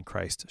faith in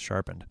Christ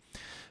sharpened.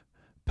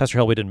 Pastor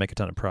Hill, we didn't make a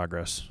ton of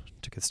progress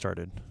to get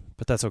started,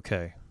 but that's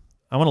okay.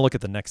 I want to look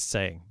at the next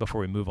saying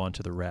before we move on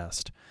to the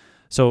rest.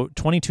 So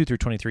 22 through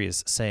 23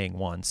 is saying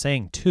 1.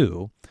 Saying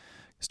 2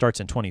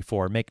 starts in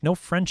 24. Make no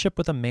friendship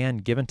with a man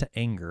given to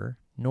anger,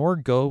 nor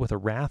go with a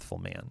wrathful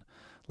man,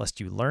 lest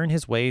you learn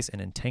his ways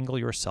and entangle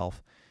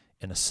yourself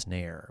in a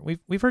snare.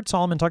 We've heard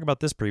Solomon talk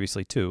about this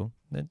previously too,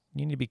 that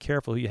you need to be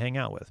careful who you hang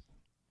out with.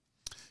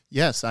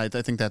 Yes, I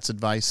think that's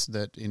advice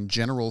that in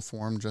general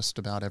form just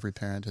about every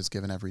parent has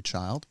given every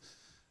child.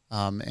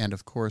 And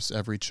of course,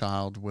 every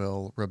child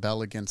will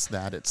rebel against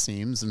that, it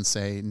seems, and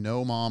say,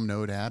 no, Mom,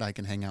 no, Dad, I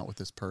can hang out with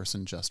this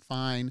person just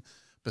fine.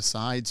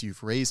 Besides,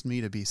 you've raised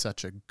me to be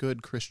such a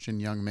good Christian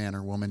young man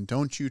or woman.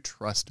 Don't you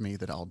trust me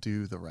that I'll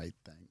do the right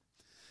thing?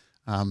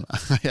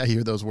 I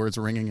hear those words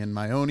ringing in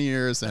my own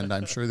ears, and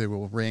I'm sure they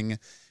will ring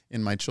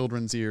in my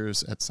children's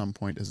ears at some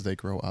point as they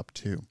grow up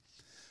too.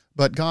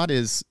 But God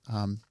is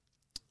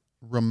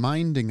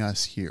reminding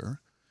us here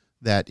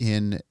that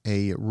in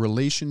a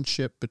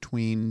relationship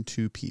between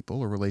two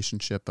people, a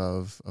relationship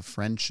of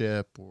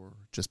friendship or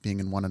just being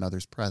in one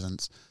another's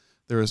presence,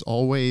 there is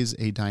always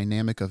a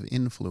dynamic of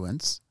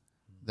influence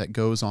that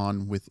goes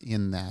on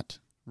within that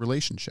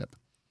relationship.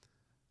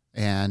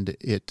 And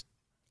it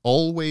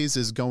always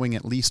is going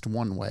at least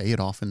one way. It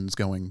often is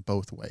going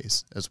both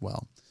ways as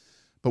well.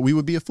 But we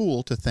would be a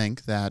fool to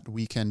think that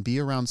we can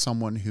be around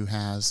someone who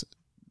has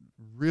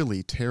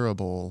really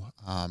terrible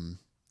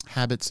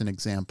habits and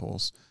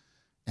examples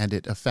and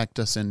it affect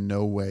us in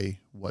no way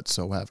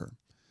whatsoever.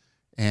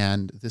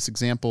 And this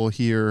example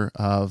here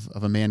of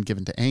a man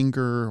given to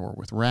anger or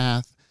with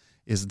wrath,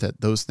 is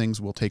that those things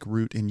will take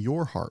root in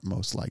your heart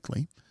most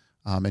likely,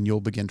 and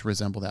you'll begin to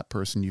resemble that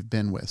person you've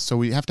been with. So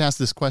we have to ask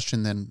this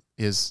question then,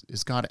 is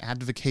God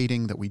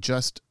advocating that we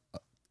just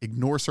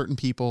ignore certain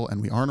people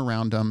and we aren't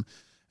around them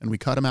and we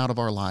cut them out of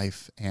our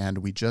life and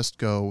we just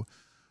go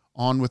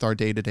on with our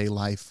day-to-day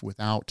life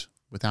without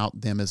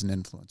them as an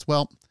influence?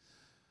 Well,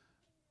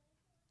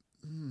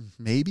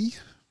 maybe.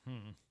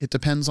 It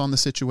depends on the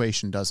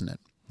situation, doesn't it?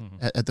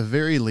 At the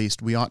very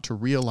least, we ought to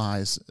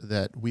realize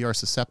that we are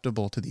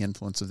susceptible to the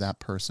influence of that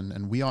person,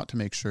 and we ought to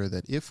make sure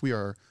that if we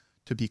are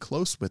to be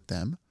close with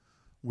them,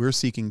 we're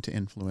seeking to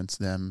influence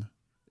them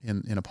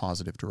in a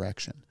positive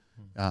direction.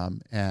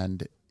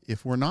 And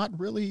if we're not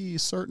really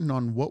certain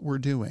on what we're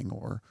doing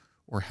or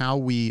how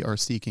we are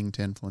seeking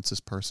to influence this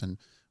person,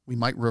 we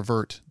might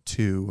revert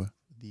to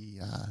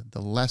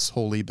the less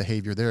holy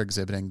behavior they're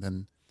exhibiting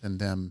than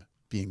them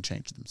being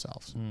changed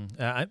themselves.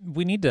 I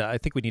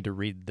think we need to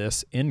read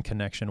this in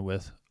connection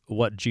with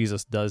what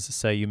Jesus does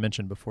say. You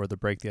mentioned before the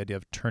break the idea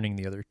of turning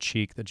the other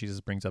cheek that Jesus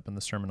brings up in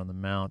the Sermon on the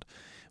Mount,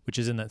 which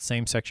is in that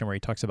same section where he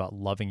talks about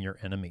loving your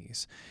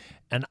enemies.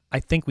 And I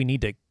think we need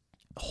to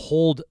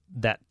hold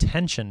that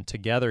tension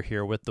together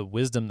here with the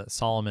wisdom that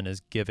Solomon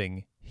is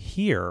giving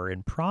here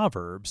in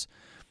Proverbs,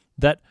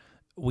 that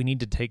we need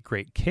to take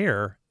great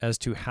care as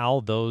to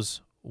how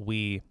those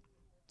we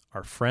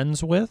are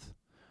friends with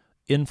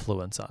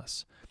influence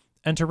us,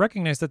 and to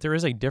recognize that there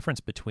is a difference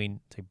between,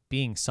 say,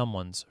 being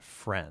someone's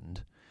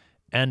friend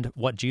and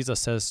what Jesus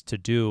says to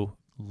do,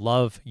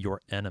 love your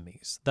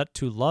enemies. That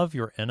to love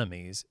your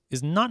enemies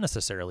is not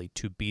necessarily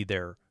to be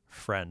their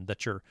friend,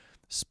 that you're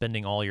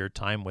spending all your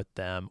time with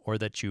them or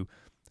that you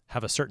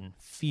have a certain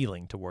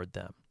feeling toward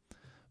them,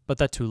 but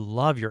that to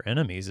love your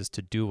enemies is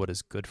to do what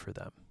is good for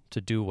them, to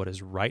do what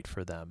is right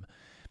for them,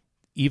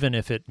 even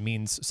if it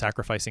means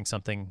sacrificing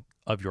something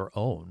of your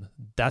own.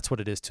 That's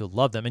what it is to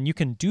love them. And you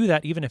can do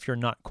that even if you're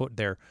not, quote,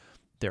 their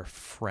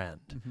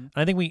friend. And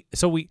I think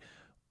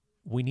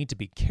we need to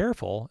be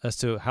careful as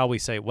to how we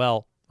say,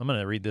 well, I'm going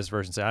to read this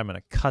verse and say, I'm going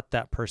to cut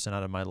that person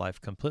out of my life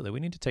completely.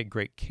 We need to take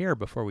great care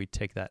before we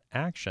take that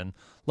action,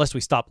 lest we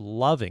stop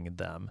loving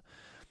them,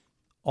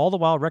 all the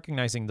while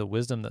recognizing the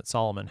wisdom that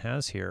Solomon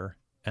has here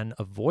and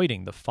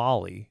avoiding the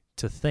folly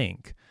to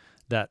think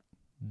that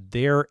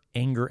their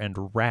anger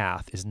and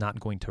wrath is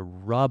not going to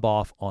rub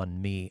off on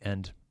me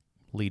and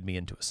lead me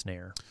into a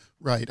snare.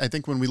 Right. I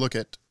think when we look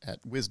at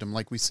wisdom,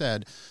 like we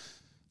said,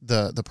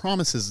 the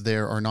promises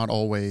there are not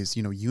always,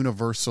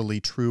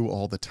 universally true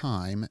all the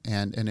time.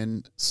 And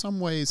in some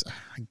ways,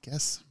 I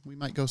guess we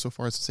might go so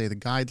far as to say the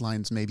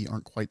guidelines maybe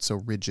aren't quite so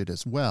rigid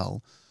as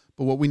well.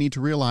 But what we need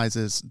to realize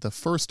is the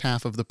first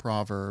half of the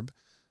proverb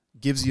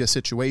gives you a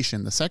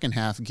situation. The second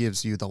half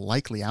gives you the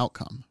likely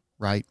outcome,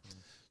 right?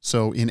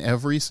 So in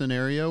every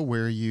scenario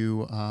where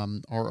you are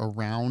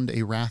around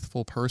a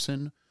wrathful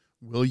person,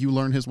 will you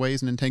learn his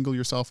ways and entangle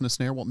yourself in a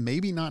snare? Well,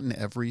 maybe not in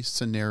every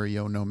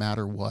scenario, no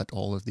matter what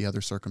all of the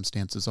other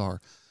circumstances are.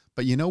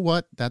 But you know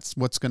what? That's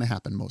what's going to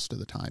happen most of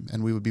the time,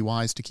 and we would be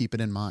wise to keep it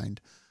in mind.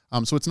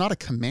 So it's not a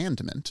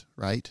commandment,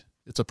 right?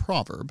 It's a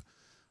proverb,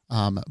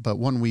 but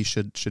one we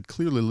should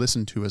clearly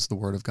listen to as the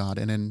Word of God,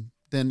 and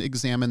then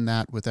examine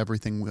that with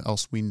everything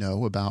else we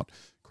know about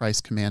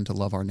Christ's command to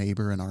love our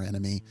neighbor and our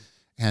enemy.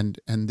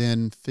 And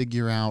then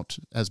figure out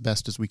as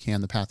best as we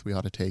can the path we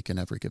ought to take in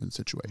every given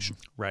situation.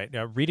 Right.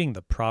 Now, reading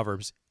the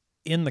Proverbs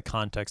in the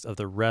context of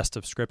the rest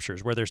of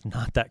Scriptures, where there's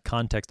not that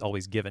context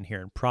always given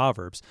here in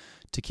Proverbs,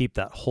 to keep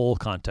that whole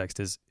context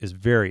is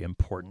very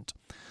important.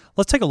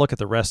 Let's take a look at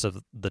the rest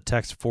of the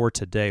text for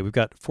today. We've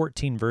got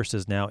 14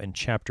 verses now in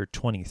chapter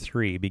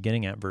 23,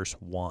 beginning at verse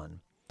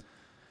 1.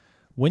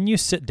 When you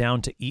sit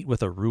down to eat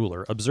with a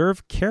ruler,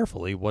 observe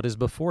carefully what is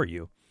before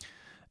you,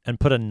 and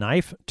put a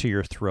knife to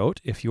your throat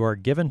if you are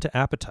given to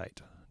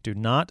appetite. Do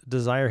not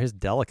desire his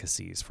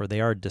delicacies, for they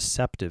are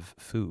deceptive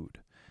food.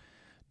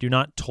 Do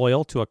not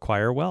toil to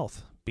acquire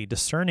wealth. Be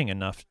discerning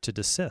enough to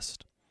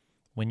desist.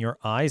 When your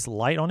eyes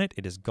light on it,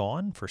 it is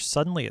gone, for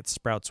suddenly it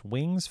sprouts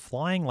wings,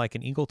 flying like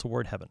an eagle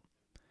toward heaven.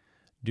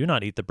 Do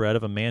not eat the bread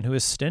of a man who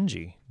is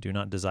stingy. Do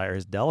not desire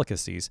his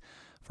delicacies,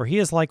 for he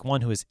is like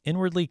one who is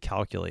inwardly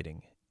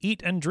calculating.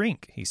 Eat and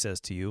drink, he says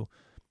to you,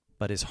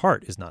 but his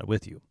heart is not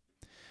with you.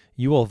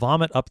 You will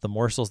vomit up the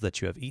morsels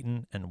that you have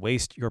eaten and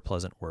waste your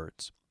pleasant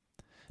words.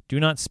 Do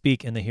not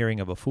speak in the hearing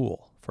of a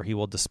fool, for he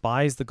will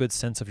despise the good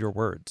sense of your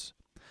words.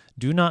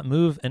 Do not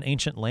move an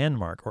ancient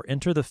landmark or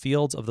enter the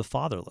fields of the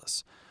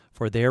fatherless,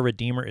 for their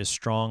Redeemer is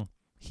strong.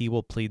 He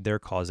will plead their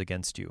cause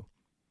against you.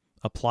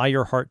 Apply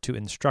your heart to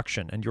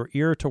instruction and your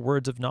ear to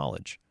words of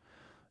knowledge.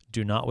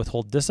 Do not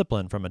withhold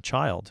discipline from a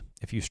child.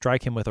 If you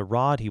strike him with a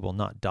rod, he will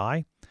not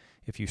die.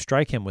 If you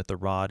strike him with the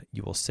rod,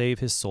 you will save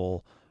his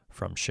soul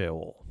from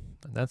Sheol.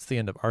 And that's the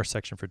end of our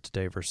section for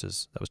today.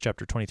 That was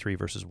chapter 23,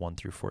 verses 1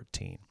 through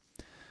 14.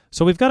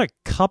 So we've got a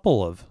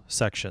couple of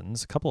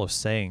sections, a couple of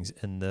sayings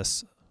in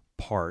this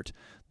part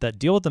that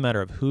deal with the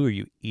matter of who are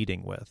you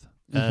eating with.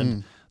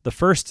 And the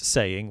first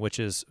saying, which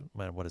is,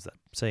 what is that?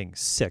 Saying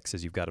 6,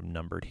 as you've got them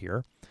numbered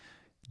here.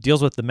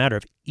 deals with the matter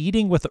of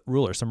eating with a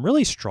ruler. Some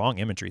really strong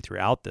imagery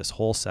throughout this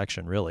whole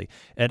section, really.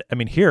 And I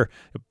mean, here,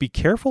 be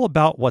careful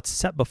about what's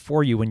set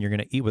before you when you're going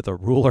to eat with a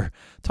ruler.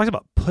 It talks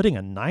about putting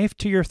a knife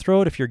to your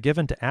throat if you're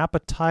given to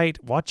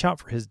appetite. Watch out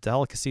for his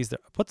delicacies.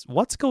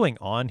 What's going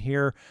on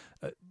here?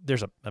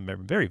 There's a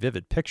very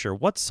vivid picture.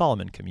 What's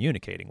Solomon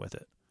communicating with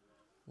it?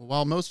 Well,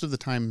 while most of the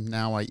time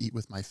now I eat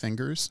with my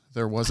fingers,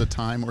 there was a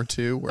time or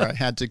two where I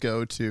had to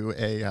go to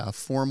a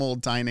formal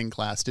dining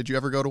class. Did you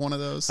ever go to one of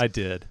those? I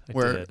did.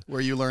 Where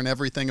you learn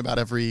everything about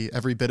every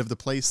bit of the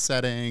place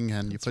setting,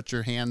 and you put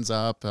your hands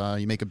up.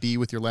 You make a B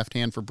with your left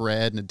hand for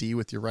bread and a D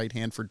with your right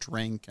hand for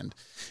drink, and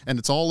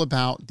it's all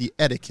about the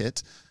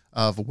etiquette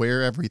of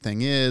where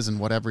everything is and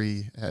what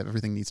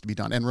everything needs to be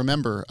done. And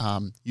remember,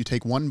 you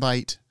take one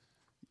bite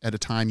at a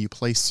time.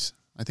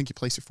 I think you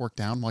place your fork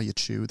down while you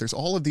chew. There's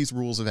all of these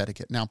rules of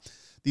etiquette. Now,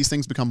 these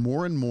things become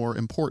more and more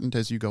important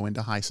as you go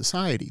into high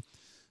society,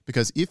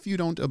 because if you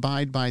don't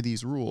abide by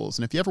these rules,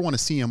 and if you ever want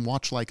to see them,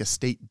 watch like a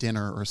state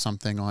dinner or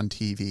something on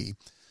TV.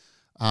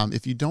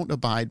 If you don't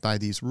abide by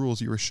these rules,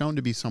 you are shown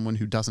to be someone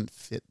who doesn't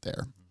fit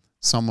there,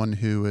 someone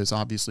who is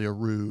obviously a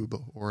rube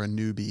or a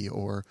newbie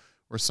or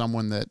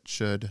someone that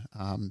should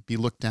be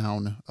looked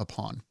down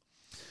upon.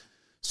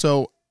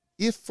 So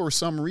if for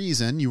some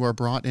reason you are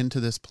brought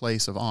into this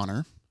place of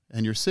honor,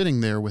 and you're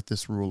sitting there with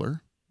this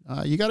ruler,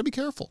 you got to be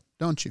careful,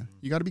 don't you?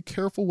 You got to be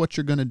careful what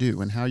you're going to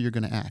do and how you're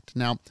going to act.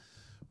 Now,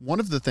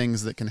 one of the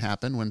things that can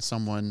happen when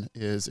someone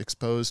is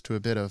exposed to a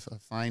bit of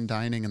fine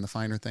dining and the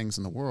finer things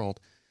in the world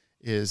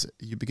is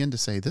you begin to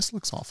say, this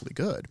looks awfully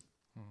good.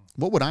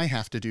 What would I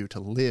have to do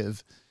to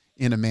live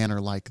in a manner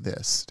like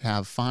this, to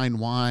have fine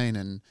wine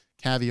and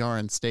caviar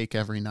and steak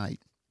every night?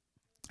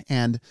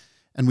 And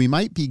we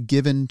might be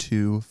given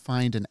to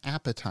find an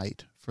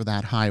appetite for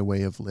that high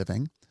way of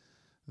living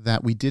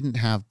that we didn't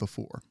have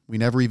before. We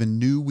never even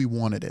knew we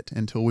wanted it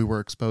until we were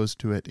exposed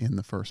to it in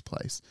the first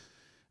place.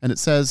 And it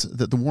says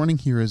that the warning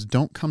here is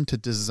don't come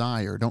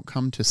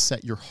to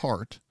set your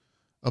heart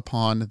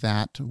upon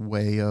that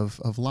way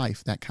of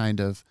life, that kind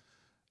of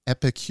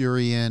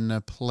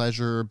Epicurean,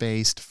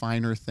 pleasure-based,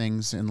 finer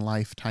things in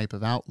life type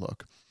of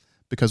outlook.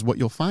 Because what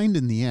you'll find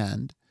in the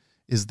end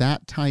is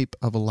that type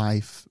of a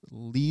life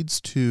leads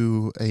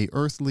to a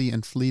earthly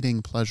and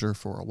fleeting pleasure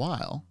for a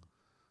while,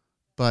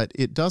 but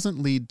it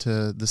doesn't lead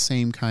to the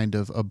same kind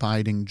of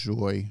abiding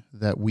joy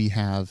that we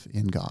have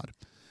in God.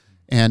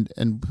 And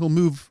he'll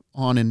move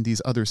on in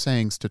these other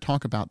sayings to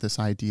talk about this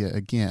idea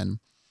again.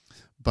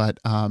 But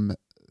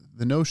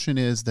the notion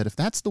is that if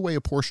that's the way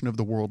a portion of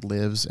the world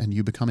lives and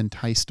you become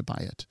enticed by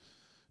it,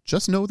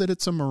 just know that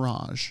it's a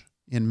mirage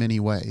in many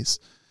ways.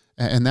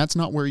 And that's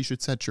not where you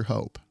should set your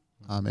hope.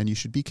 And you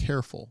should be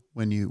careful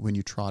when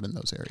you trot in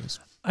those areas.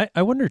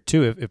 I wonder,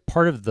 too, if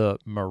part of the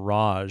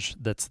mirage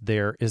that's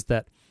there is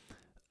that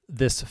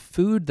this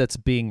food that's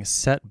being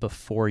set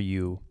before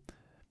you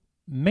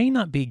may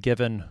not be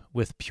given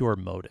with pure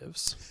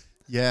motives.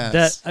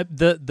 Yes.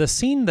 That the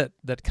scene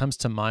that comes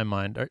to my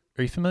mind, are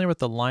you familiar with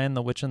The Lion,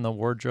 the Witch, and the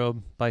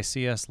Wardrobe by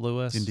C.S.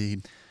 Lewis?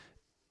 Indeed.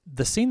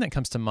 The scene that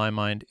comes to my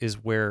mind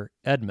is where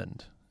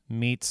Edmund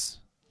meets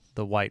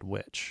the White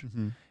Witch,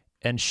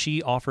 and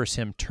she offers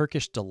him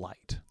Turkish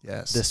delight,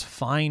 yes, this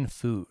fine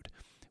food,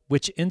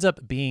 which ends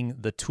up being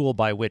the tool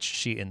by which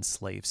she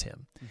enslaves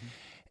him.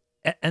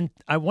 And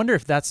I wonder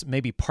if that's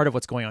maybe part of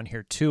what's going on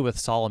here too with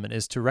Solomon,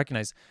 is to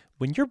recognize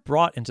when you're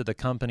brought into the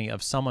company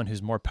of someone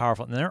who's more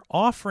powerful and they're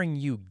offering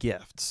you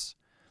gifts,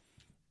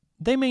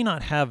 they may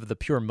not have the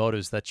pure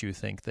motives that you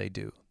think they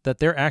do, that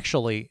they're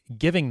actually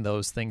giving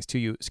those things to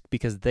you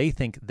because they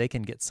think they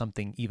can get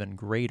something even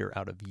greater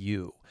out of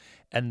you.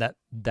 And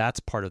that's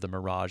part of the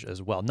mirage as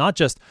well. Not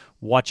just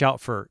watch out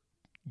for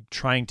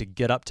trying to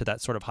get up to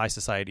that sort of high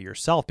society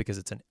yourself, because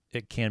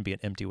it can be an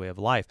empty way of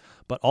life,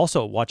 but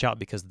also watch out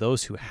because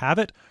those who have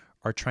it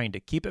are trying to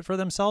keep it for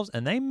themselves,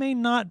 and they may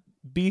not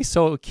be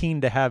so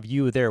keen to have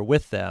you there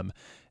with them,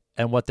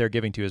 and what they're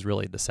giving to you is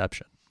really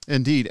deception.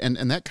 Indeed,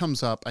 and that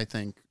comes up, I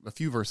think, a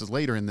few verses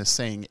later in this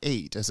saying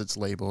 8, as it's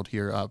labeled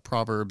here,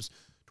 Proverbs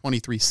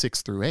 23,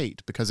 6 through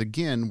 8, because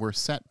again, we're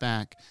set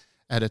back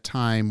at a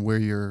time where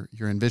you're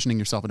envisioning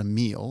yourself at a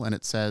meal, and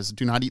it says,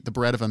 do not eat the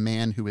bread of a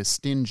man who is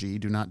stingy,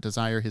 do not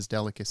desire his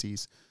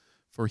delicacies,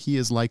 for he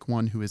is like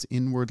one who is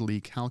inwardly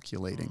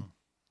calculating.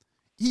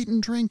 Eat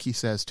and drink, he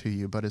says to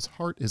you, but his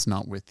heart is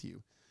not with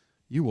you.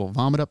 You will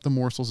vomit up the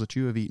morsels that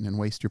you have eaten and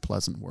waste your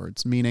pleasant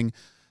words, meaning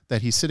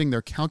that he's sitting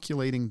there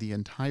calculating the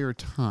entire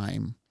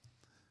time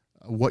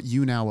what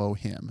you now owe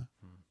him.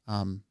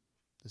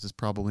 This is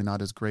probably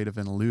not as great of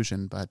an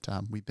illusion, but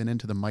we've been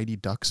into the Mighty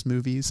Ducks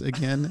movies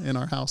again in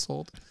our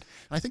household. And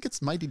I think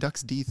it's Mighty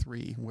Ducks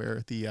D3,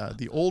 where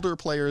the older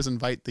players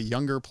invite the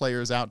younger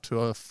players out to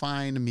a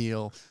fine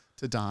meal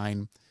to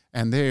dine,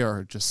 and they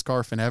are just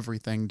scarfing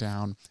everything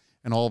down.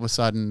 And all of a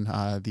sudden,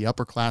 the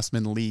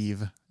upperclassmen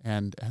leave,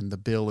 and the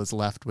bill is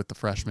left with the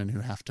freshmen, who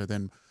have to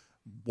then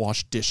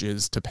wash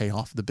dishes to pay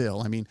off the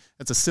bill. I mean,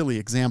 it's a silly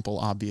example,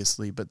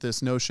 obviously, but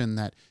this notion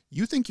that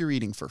you think you're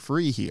eating for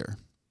free here,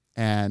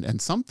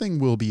 and something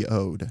will be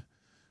owed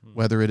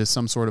whether it is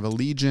some sort of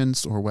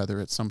allegiance or whether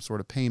it's some sort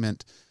of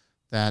payment,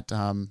 that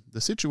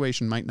the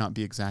situation might not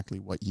be exactly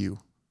what you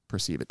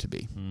perceive it to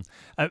be.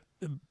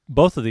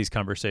 Both of these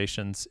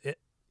conversations,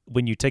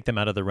 when you take them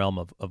out of the realm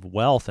of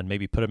wealth and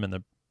maybe put them in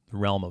the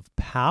realm of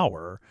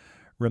power,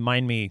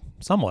 remind me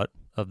somewhat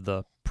of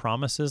the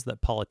promises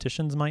that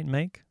politicians might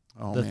make.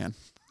 Oh, man.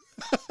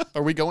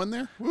 Are we going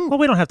there? Woo. Well,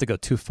 we don't have to go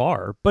too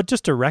far, but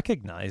just to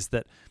recognize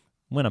that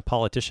when a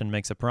politician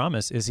makes a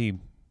promise, is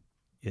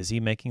he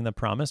making the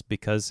promise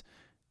because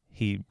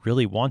he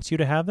really wants you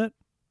to have it,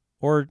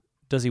 or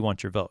does he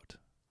want your vote?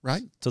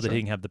 Right. So that he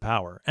can have the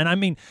power. And I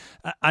mean,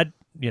 I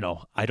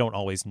don't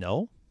always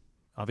know,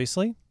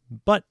 obviously,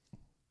 but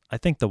I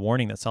think the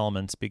warning that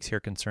Solomon speaks here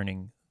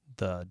concerning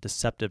the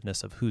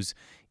deceptiveness of who's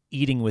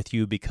eating with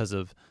you because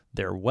of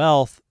their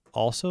wealth,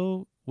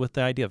 also with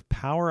the idea of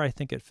power, I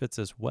think it fits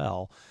as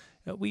well.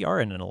 We are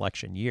in an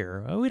election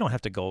year. We don't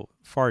have to go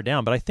far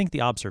down, but I think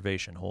the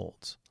observation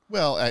holds.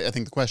 Well, I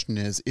think the question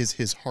is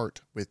his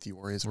heart with you,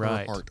 or is her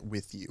Right. heart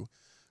with you?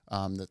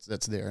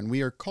 That's there. And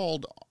we are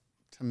called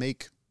to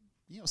make,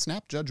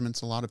 snap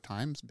judgments a lot of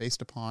times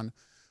based upon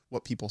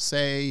what people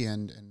say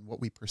and what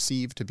we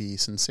perceive to be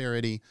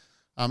sincerity.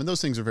 And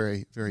those things are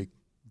very, very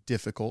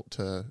difficult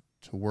to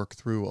work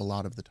through a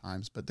lot of the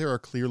times. But there are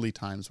clearly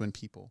times when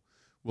people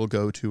will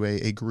go to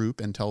a group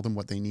and tell them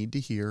what they need to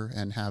hear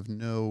and have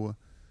no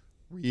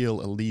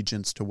real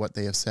allegiance to what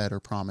they have said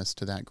or promised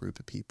to that group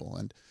of people.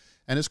 And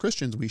as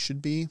Christians, we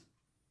should be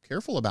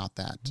careful about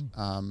that,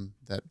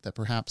 that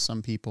perhaps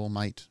some people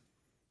might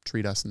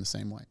treat us in the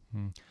same way.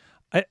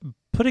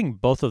 Putting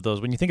both of those,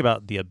 when you think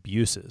about the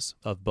abuses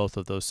of both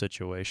of those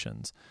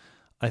situations,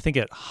 I think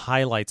it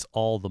highlights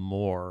all the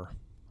more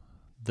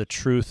the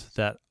truth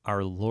that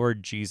our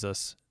Lord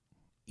Jesus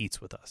eats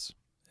with us.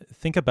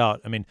 Think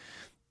about,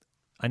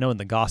 I know in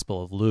the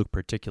Gospel of Luke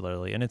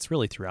particularly, and it's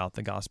really throughout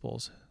the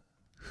Gospels,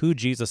 who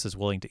Jesus is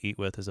willing to eat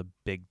with is a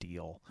big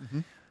deal. Mm-hmm.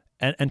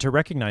 And to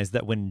recognize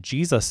that when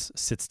Jesus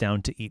sits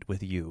down to eat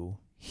with you,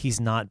 he's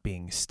not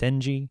being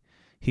stingy.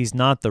 He's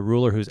not the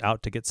ruler who's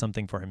out to get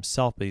something for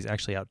himself, but he's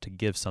actually out to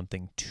give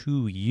something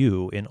to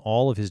you in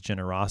all of his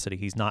generosity.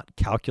 He's not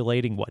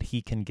calculating what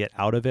he can get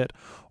out of it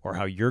or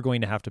how you're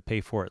going to have to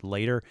pay for it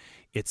later.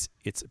 It's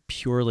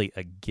purely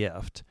a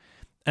gift.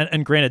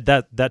 And granted,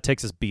 that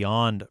takes us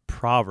beyond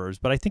Proverbs,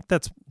 but I think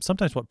that's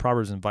sometimes what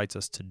Proverbs invites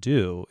us to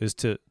do, is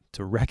to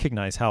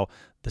recognize how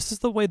this is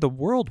the way the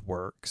world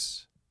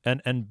works,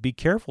 and be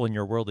careful in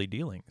your worldly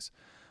dealings,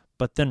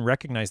 but then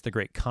recognize the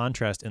great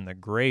contrast in the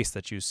grace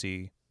that you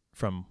see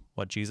from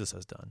what Jesus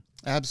has done.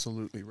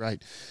 Absolutely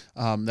right.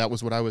 That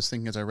was what I was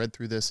thinking as I read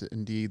through this,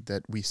 indeed,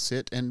 that we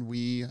sit and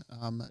we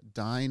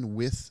dine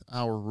with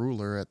our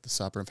ruler at the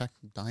supper. In fact,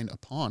 dine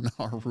upon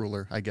our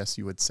ruler, I guess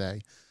you would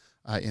say,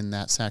 in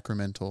that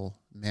sacramental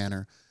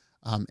manner.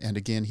 And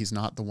again, he's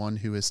not the one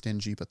who is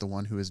stingy, but the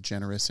one who is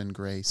generous in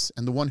grace,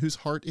 and the one whose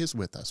heart is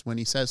with us. When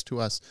he says to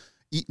us,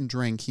 eat and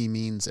drink, he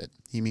means it.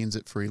 He means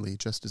it freely,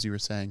 just as you were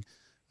saying.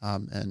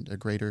 And a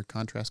greater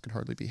contrast could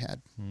hardly be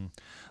had.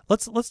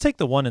 Let's take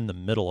the one in the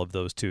middle of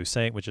those two,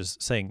 which is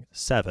saying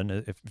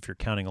 7, if you're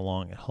counting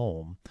along at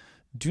home.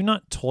 Do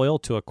not toil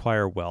to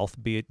acquire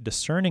wealth, be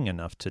discerning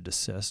enough to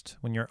desist.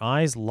 When your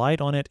eyes light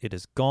on it, it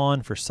is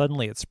gone, for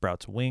suddenly it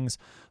sprouts wings,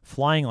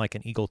 flying like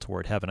an eagle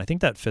toward heaven. I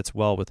think that fits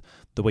well with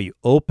the way you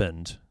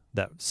opened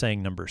that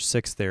saying number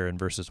 6 there in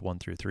verses 1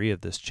 through 3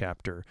 of this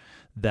chapter,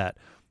 that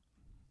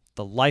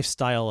the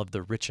lifestyle of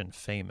the rich and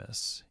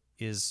famous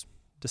is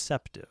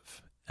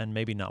deceptive and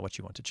maybe not what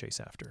you want to chase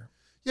after.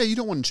 Yeah, you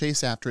don't want to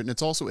chase after it, and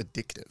it's also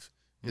addictive,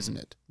 isn't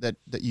it? That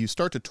you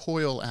start to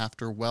toil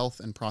after wealth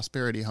and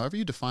prosperity, however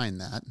you define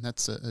that, and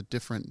that's a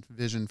different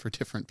vision for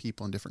different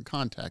people in different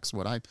contexts.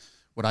 What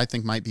I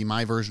think might be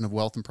my version of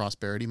wealth and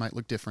prosperity might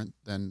look different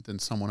than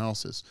someone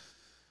else's.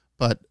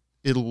 But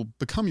it'll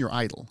become your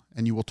idol,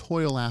 and you will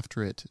toil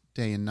after it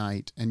day and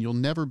night, and you'll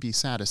never be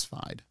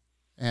satisfied.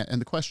 And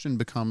the question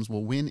becomes,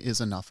 well, when is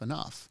enough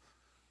enough?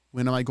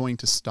 When am I going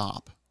to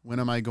stop? When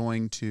am I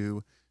going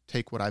to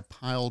take what I've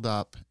piled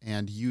up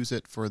and use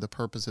it for the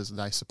purposes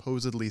that I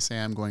supposedly say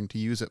I'm going to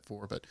use it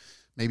for, but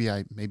maybe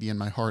in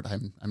my heart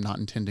I'm not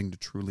intending to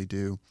truly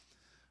do?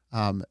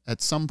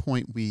 At some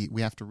point we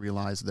have to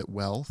realize that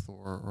wealth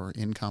or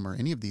income or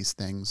any of these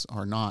things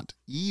are not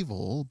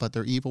evil, but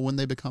they're evil when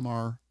they become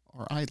our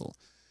idol,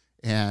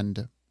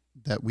 and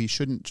that we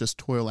shouldn't just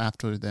toil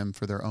after them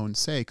for their own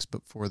sakes,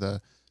 but for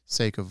the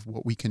sake of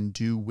what we can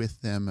do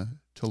with them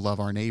to love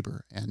our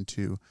neighbor and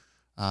to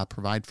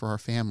provide for our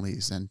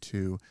families and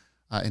to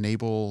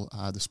enable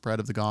the spread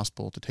of the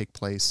gospel to take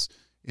place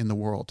in the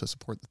world, to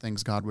support the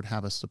things God would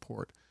have us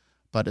support.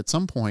 But at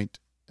some point,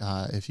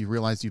 if you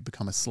realize you've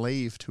become a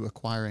slave to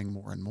acquiring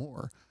more and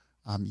more,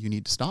 you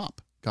need to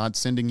stop. God's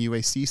sending you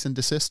a cease and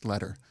desist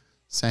letter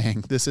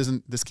saying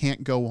this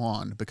can't go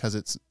on because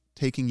it's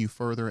taking you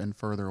further and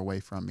further away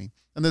from me.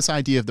 And this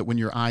idea of that when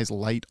your eyes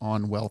light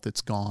on wealth,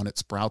 it's gone, it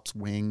sprouts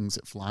wings,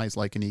 it flies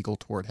like an eagle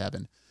toward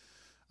heaven.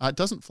 It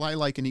doesn't fly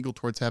like an eagle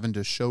towards heaven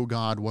to show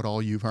God what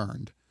all you've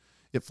earned.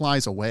 It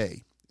flies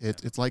away.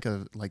 It's like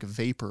a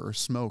vapor or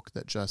smoke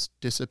that just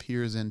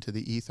disappears into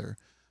the ether.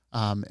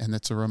 And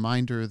it's a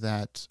reminder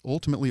that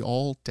ultimately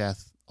all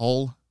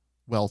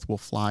wealth will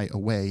fly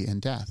away in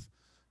death.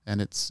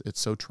 And it's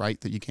so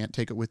trite that you can't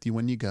take it with you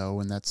when you go,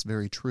 and that's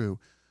very true.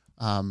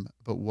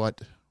 But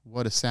what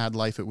a sad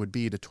life it would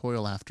be to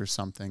toil after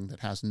something that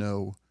has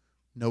no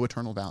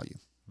eternal value.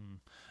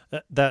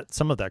 That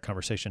some of that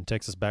conversation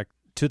takes us back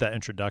to that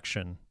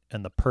introduction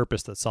and the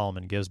purpose that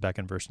Solomon gives back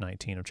in verse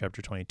 19 of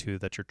chapter 22,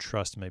 that your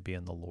trust may be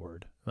in the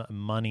Lord.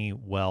 Money,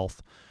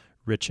 wealth,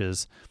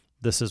 riches.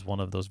 This is one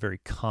of those very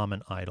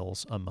common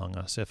idols among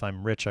us. If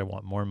I'm rich, I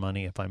want more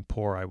money. If I'm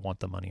poor, I want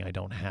the money I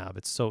don't have.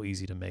 It's so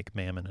easy to make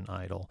mammon an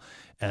idol.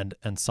 And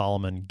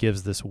Solomon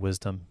gives this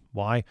wisdom.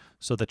 Why?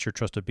 So that your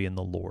trust would be in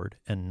the Lord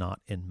and not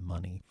in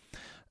money.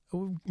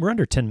 We're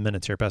under 10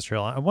 minutes here, Pastor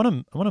Hill. I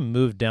want to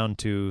move down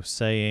to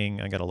saying,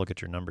 I got to look at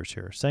your numbers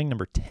here, saying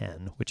number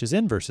 10, which is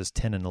in verses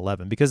 10 and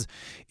 11, because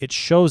it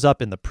shows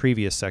up in the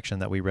previous section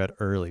that we read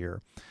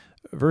earlier.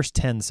 Verse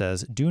 10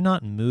 says, do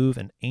not move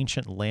an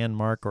ancient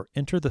landmark or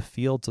enter the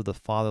fields of the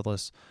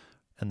fatherless.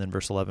 And then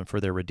verse 11, for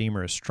their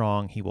Redeemer is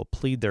strong. He will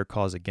plead their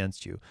cause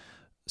against you.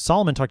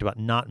 Solomon talked about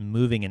not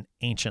moving an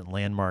ancient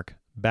landmark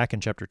back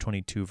in chapter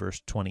 22,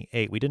 verse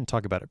 28. We didn't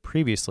talk about it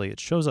previously. It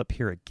shows up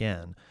here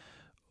again.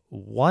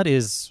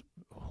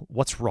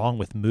 What's wrong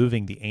with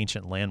moving the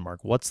ancient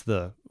landmark?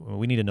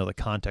 We need to know the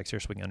context here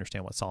so we can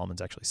understand what Solomon's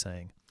actually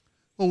saying.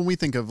 Well, when we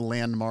think of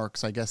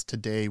landmarks, I guess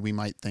today we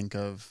might think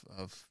of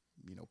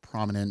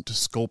prominent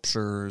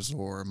sculptures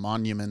or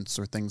monuments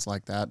or things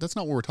like that. That's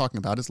not what we're talking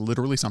about. It's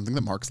literally something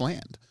that marks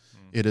land.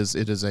 It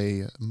is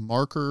a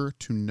marker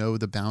to know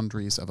the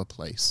boundaries of a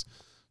place.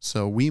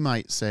 So we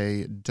might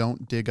say,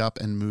 don't dig up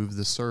and move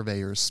the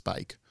surveyor's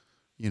spike.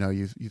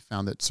 You've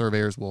found that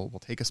surveyors will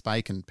take a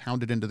spike and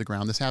pound it into the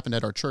ground. This happened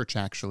at our church,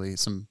 actually.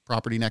 Some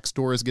property next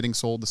door is getting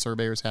sold. The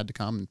surveyors had to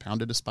come and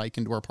pounded a spike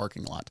into our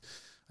parking lot.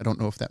 I don't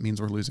know if that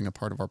means we're losing a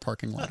part of our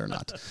parking lot or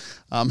not.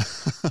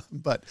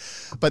 But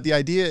the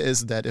idea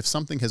is that if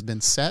something has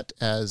been set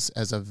as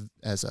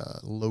a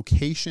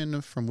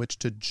location from which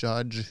to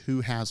judge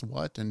who has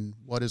what and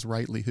what is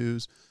rightly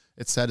whose,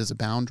 it's set as a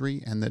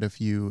boundary, and that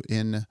if you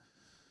in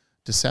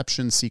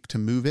deception seek to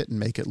move it and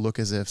make it look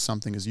as if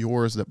something is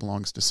yours that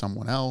belongs to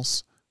someone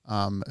else,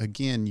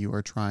 again, you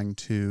are trying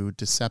to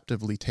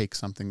deceptively take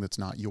something that's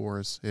not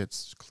yours.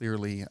 It's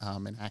clearly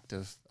an act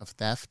of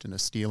theft and a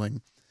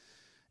stealing.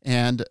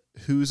 And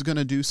who's going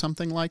to do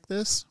something like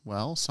this?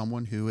 Well,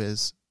 someone who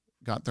has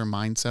got their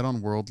mindset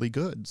on worldly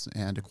goods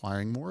and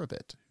acquiring more of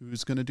it.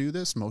 Who's going to do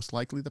this? Most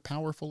likely the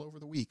powerful over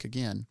the weak,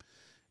 again.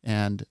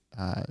 And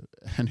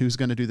who's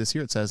going to do this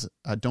here? It says,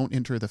 don't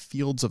enter the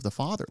fields of the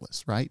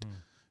fatherless, right?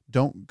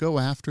 Don't go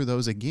after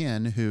those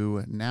again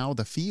who now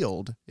the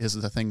field is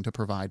the thing to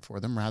provide for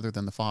them rather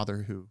than the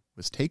father who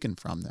was taken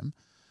from them.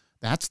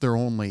 That's their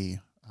only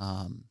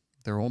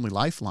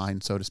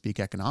lifeline, so to speak,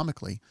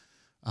 economically.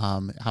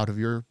 Out of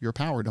your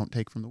power, don't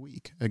take from the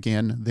weak.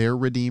 Again, their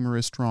Redeemer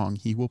is strong.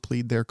 He will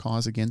plead their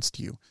cause against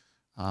you.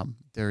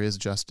 There is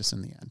justice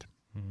in the end.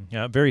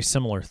 Yeah, very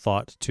similar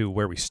thought to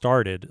where we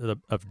started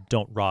of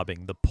don't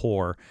robbing the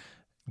poor.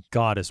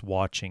 God is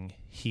watching.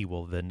 He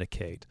will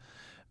vindicate.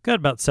 Got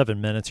about 7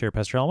 minutes here,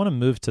 Pastor Al. I want to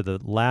move to the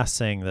last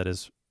saying that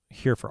is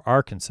here for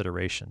our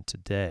consideration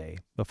today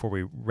before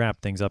we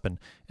wrap things up and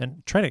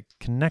try to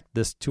connect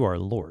this to our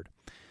Lord.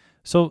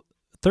 So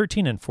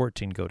 13 and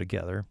 14 go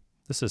together.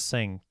 This is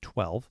saying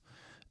 12.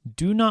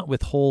 Do not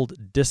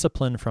withhold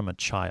discipline from a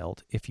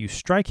child. If you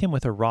strike him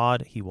with a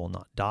rod, he will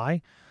not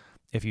die.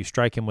 If you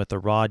strike him with a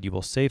rod, you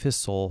will save his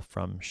soul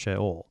from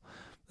Sheol.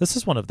 This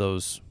is one of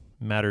those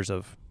matters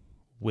of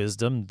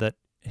wisdom that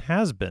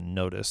has been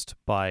noticed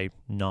by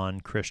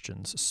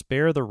non-Christians.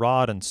 Spare the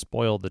rod and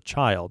spoil the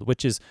child,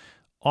 which is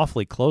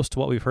awfully close to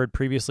what we've heard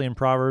previously in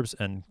Proverbs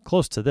and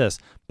close to this,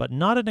 but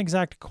not an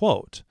exact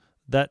quote,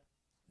 that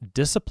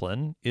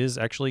discipline is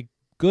actually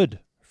good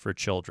for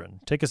children.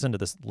 Take us into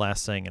this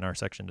last saying in our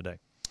section today.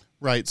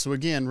 Right. So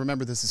again,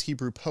 remember this is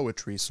Hebrew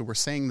poetry, so we're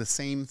saying the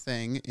same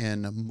thing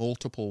in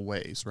multiple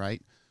ways,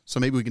 right? So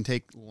maybe we can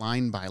take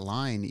line by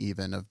line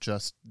even of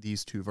just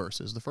these two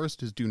verses. The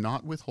first is do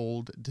not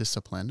withhold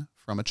discipline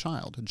from a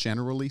child.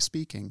 Generally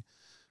speaking,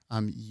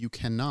 you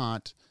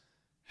cannot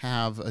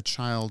have a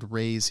child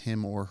raise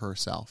him or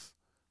herself.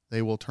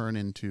 They will turn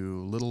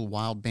into little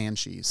wild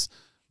banshees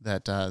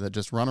that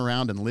just run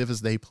around and live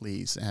as they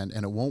please, and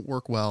it won't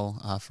work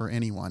well for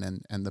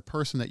anyone. And the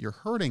person that you're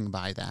hurting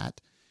by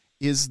that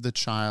is the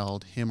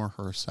child, him or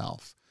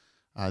herself.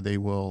 They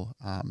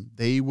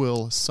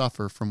will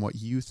suffer from what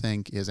you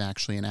think is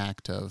actually an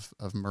act of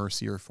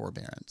mercy or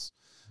forbearance.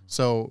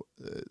 So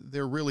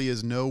there really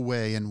is no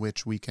way in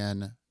which we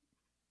can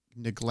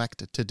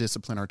neglect to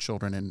discipline our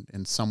children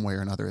in some way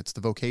or another. It's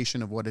the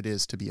vocation of what it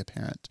is to be a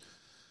parent.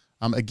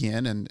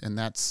 Again, and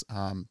that's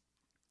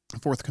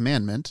fourth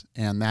commandment,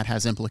 and that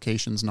has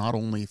implications not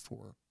only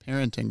for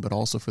parenting, but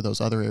also for those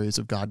other areas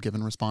of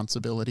God-given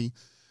responsibility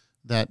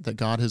that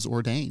God has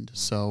ordained.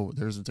 So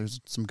there's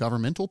some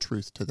governmental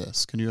truth to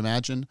this. Can you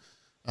imagine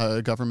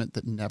a government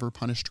that never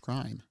punished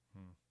crime?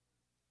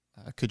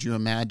 Could you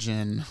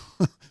imagine?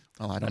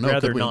 Well, I don't I'd know.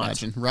 rather Could we not.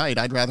 imagine? Right.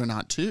 I'd rather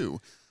not too.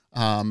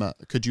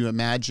 Could you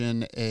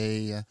imagine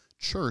a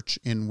church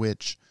in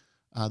which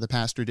the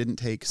pastor didn't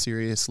take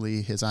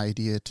seriously his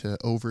idea to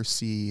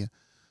oversee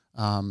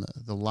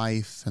the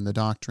life and the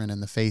doctrine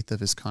and the faith of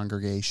his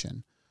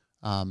congregation?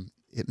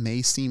 It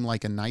may seem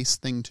like a nice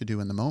thing to do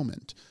in the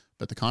moment,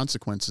 but the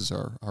consequences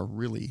are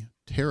really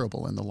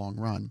terrible in the long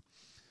run.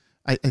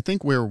 I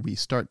think where we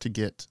start to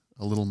get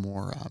a little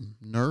more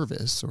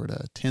nervous or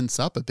to tense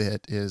up a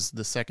bit is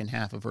the second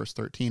half of verse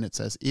 13. It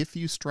says, if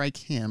you strike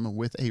him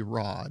with a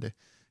rod,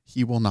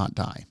 he will not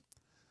die.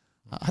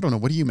 I don't know.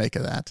 What do you make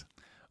of that?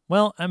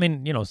 Well, I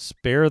mean,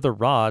 spare the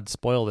rod,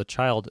 spoil the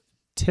child.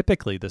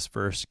 Typically, this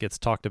verse gets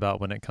talked about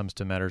when it comes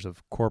to matters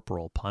of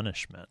corporal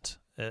punishment.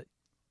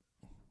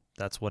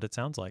 That's what it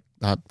sounds like.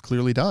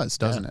 Clearly does,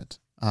 doesn't it?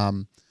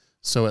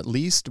 So at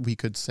least we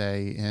could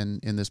say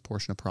in this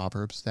portion of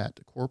Proverbs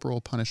that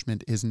corporal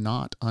punishment is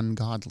not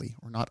ungodly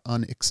or not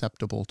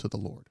unacceptable to the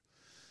Lord.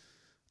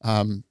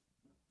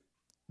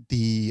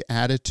 The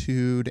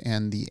attitude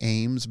and the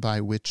aims by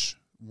which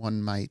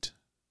one might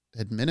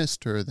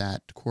administer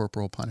that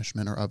corporal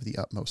punishment are of the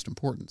utmost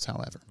importance,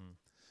 however.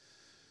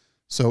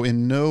 So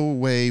in no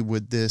way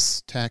would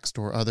this text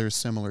or others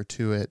similar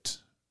to it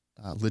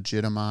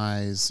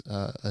legitimize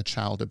a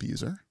child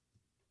abuser.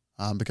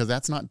 Because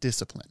that's not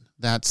discipline.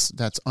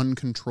 That's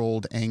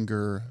uncontrolled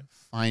anger,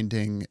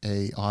 finding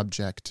a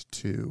object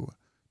to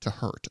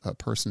hurt, a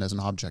person as an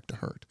object to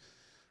hurt.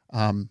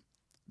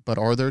 But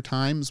are there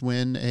times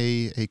when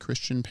a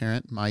Christian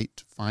parent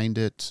might find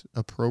it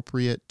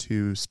appropriate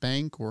to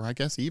spank, or I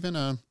guess even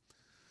a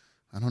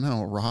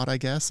rod, I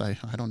guess? I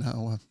don't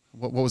know.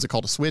 What was it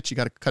called? A switch? You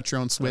got to cut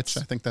your own switch?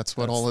 I think that's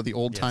what all of the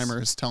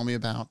old-timers tell me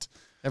about.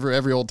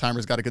 Every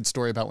old-timer's got a good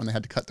story about when they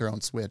had to cut their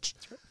own switch.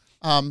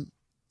 Right.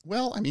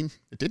 Well, I mean,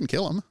 it didn't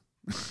kill him,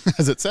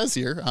 as it says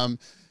here.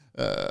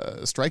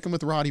 Strike him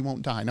with a rod, he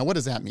won't die. Now, what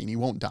does that mean? He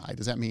won't die.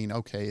 Does that mean,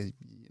 okay,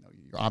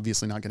 you're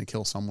obviously not going to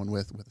kill someone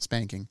with a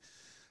spanking?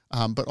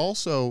 But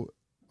also,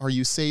 are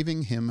you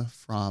saving him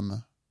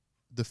from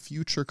the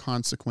future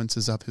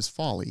consequences of his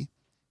folly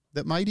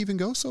that might even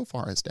go so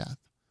far as death?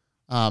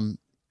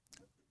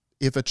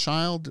 If a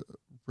child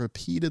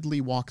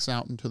repeatedly walks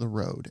out into the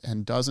road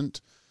and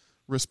doesn't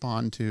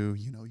respond to,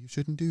 you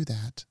shouldn't do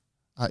that,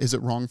 is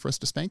it wrong for us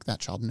to spank that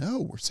child? No,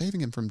 we're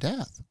saving him from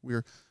death.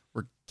 We're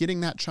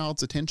getting that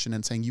child's attention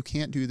and saying, you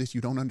can't do this.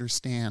 You don't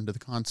understand the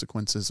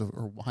consequences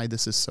or why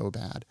this is so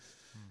bad.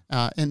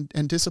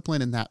 And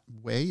discipline in that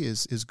way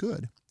is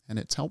good, and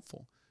it's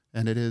helpful,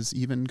 and it is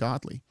even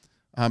godly.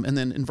 And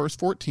then in verse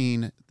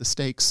 14, the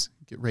stakes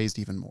get raised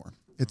even more.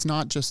 It's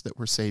not just that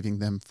we're saving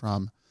them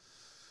from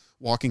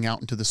walking out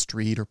into the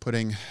street or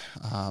putting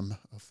a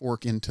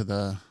fork into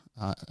the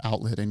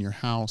outlet in your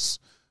house,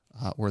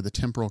 or the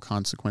temporal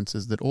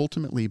consequences, that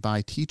ultimately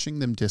by teaching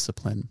them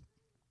discipline,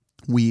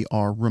 we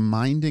are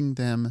reminding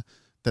them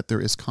that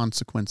there is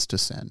consequence to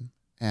sin.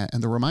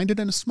 And they're reminded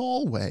in a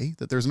small way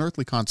that there's an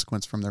earthly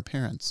consequence from their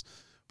parents.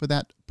 But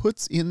that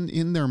puts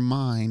in their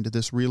mind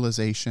this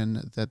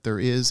realization that there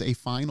is a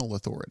final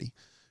authority,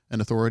 an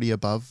authority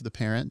above the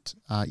parent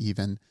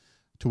even,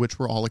 to which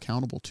we're all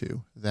accountable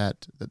to,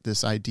 that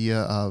this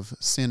idea of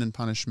sin and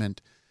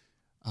punishment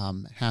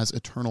has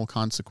eternal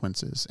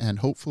consequences. And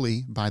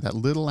hopefully by that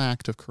little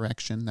act of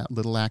correction, that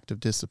little act of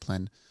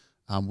discipline,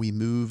 we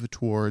move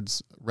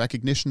towards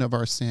recognition of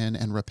our sin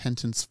and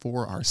repentance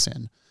for our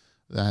sin,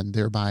 and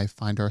thereby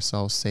find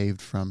ourselves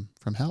saved from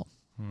hell.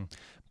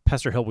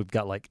 Pastor Hill, we've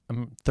got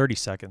 30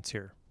 seconds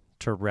here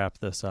to wrap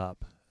this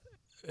up.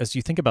 As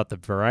you think about the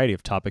variety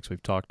of topics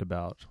we've talked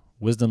about,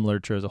 wisdom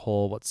literature as a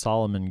whole, what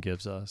Solomon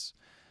gives us,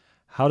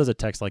 how does a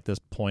text like this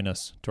point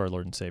us to our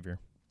Lord and Savior?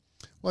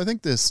 Well, I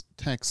think this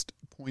text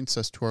points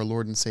us to our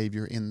Lord and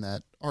Savior in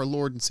that our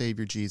Lord and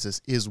Savior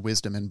Jesus is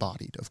wisdom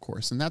embodied, of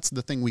course, and that's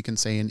the thing we can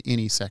say in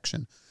any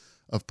section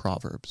of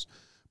Proverbs.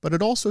 But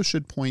it also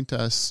should point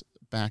us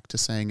back to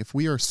saying, if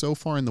we are so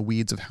far in the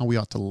weeds of how we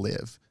ought to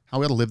live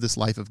this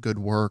life of good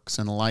works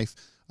and a life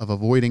of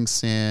avoiding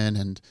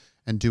sin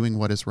and doing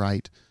what is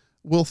right,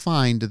 we'll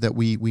find that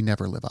we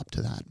never live up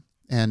to that.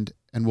 And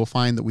we'll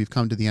find that we've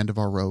come to the end of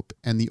our rope.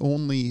 And the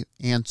only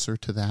answer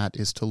to that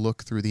is to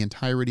look through the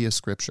entirety of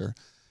Scripture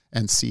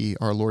and see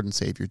our Lord and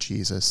Savior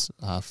Jesus,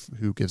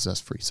 who gives us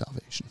free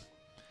salvation.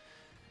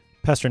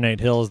 Pastor Nate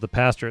Hill is the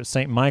pastor at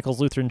St.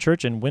 Michael's Lutheran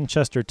Church in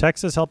Winchester,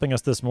 Texas, helping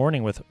us this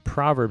morning with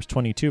Proverbs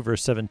 22,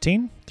 verse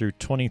 17 through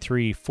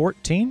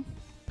 23:14.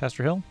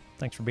 Pastor Hill,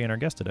 thanks for being our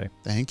guest today.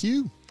 Thank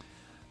you.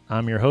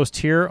 I'm your host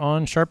here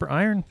on Sharper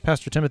Iron,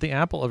 Pastor Timothy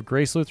Apple of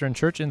Grace Lutheran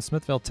Church in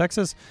Smithville,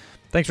 Texas.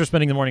 Thanks for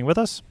spending the morning with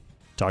us.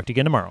 Talk to you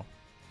again tomorrow.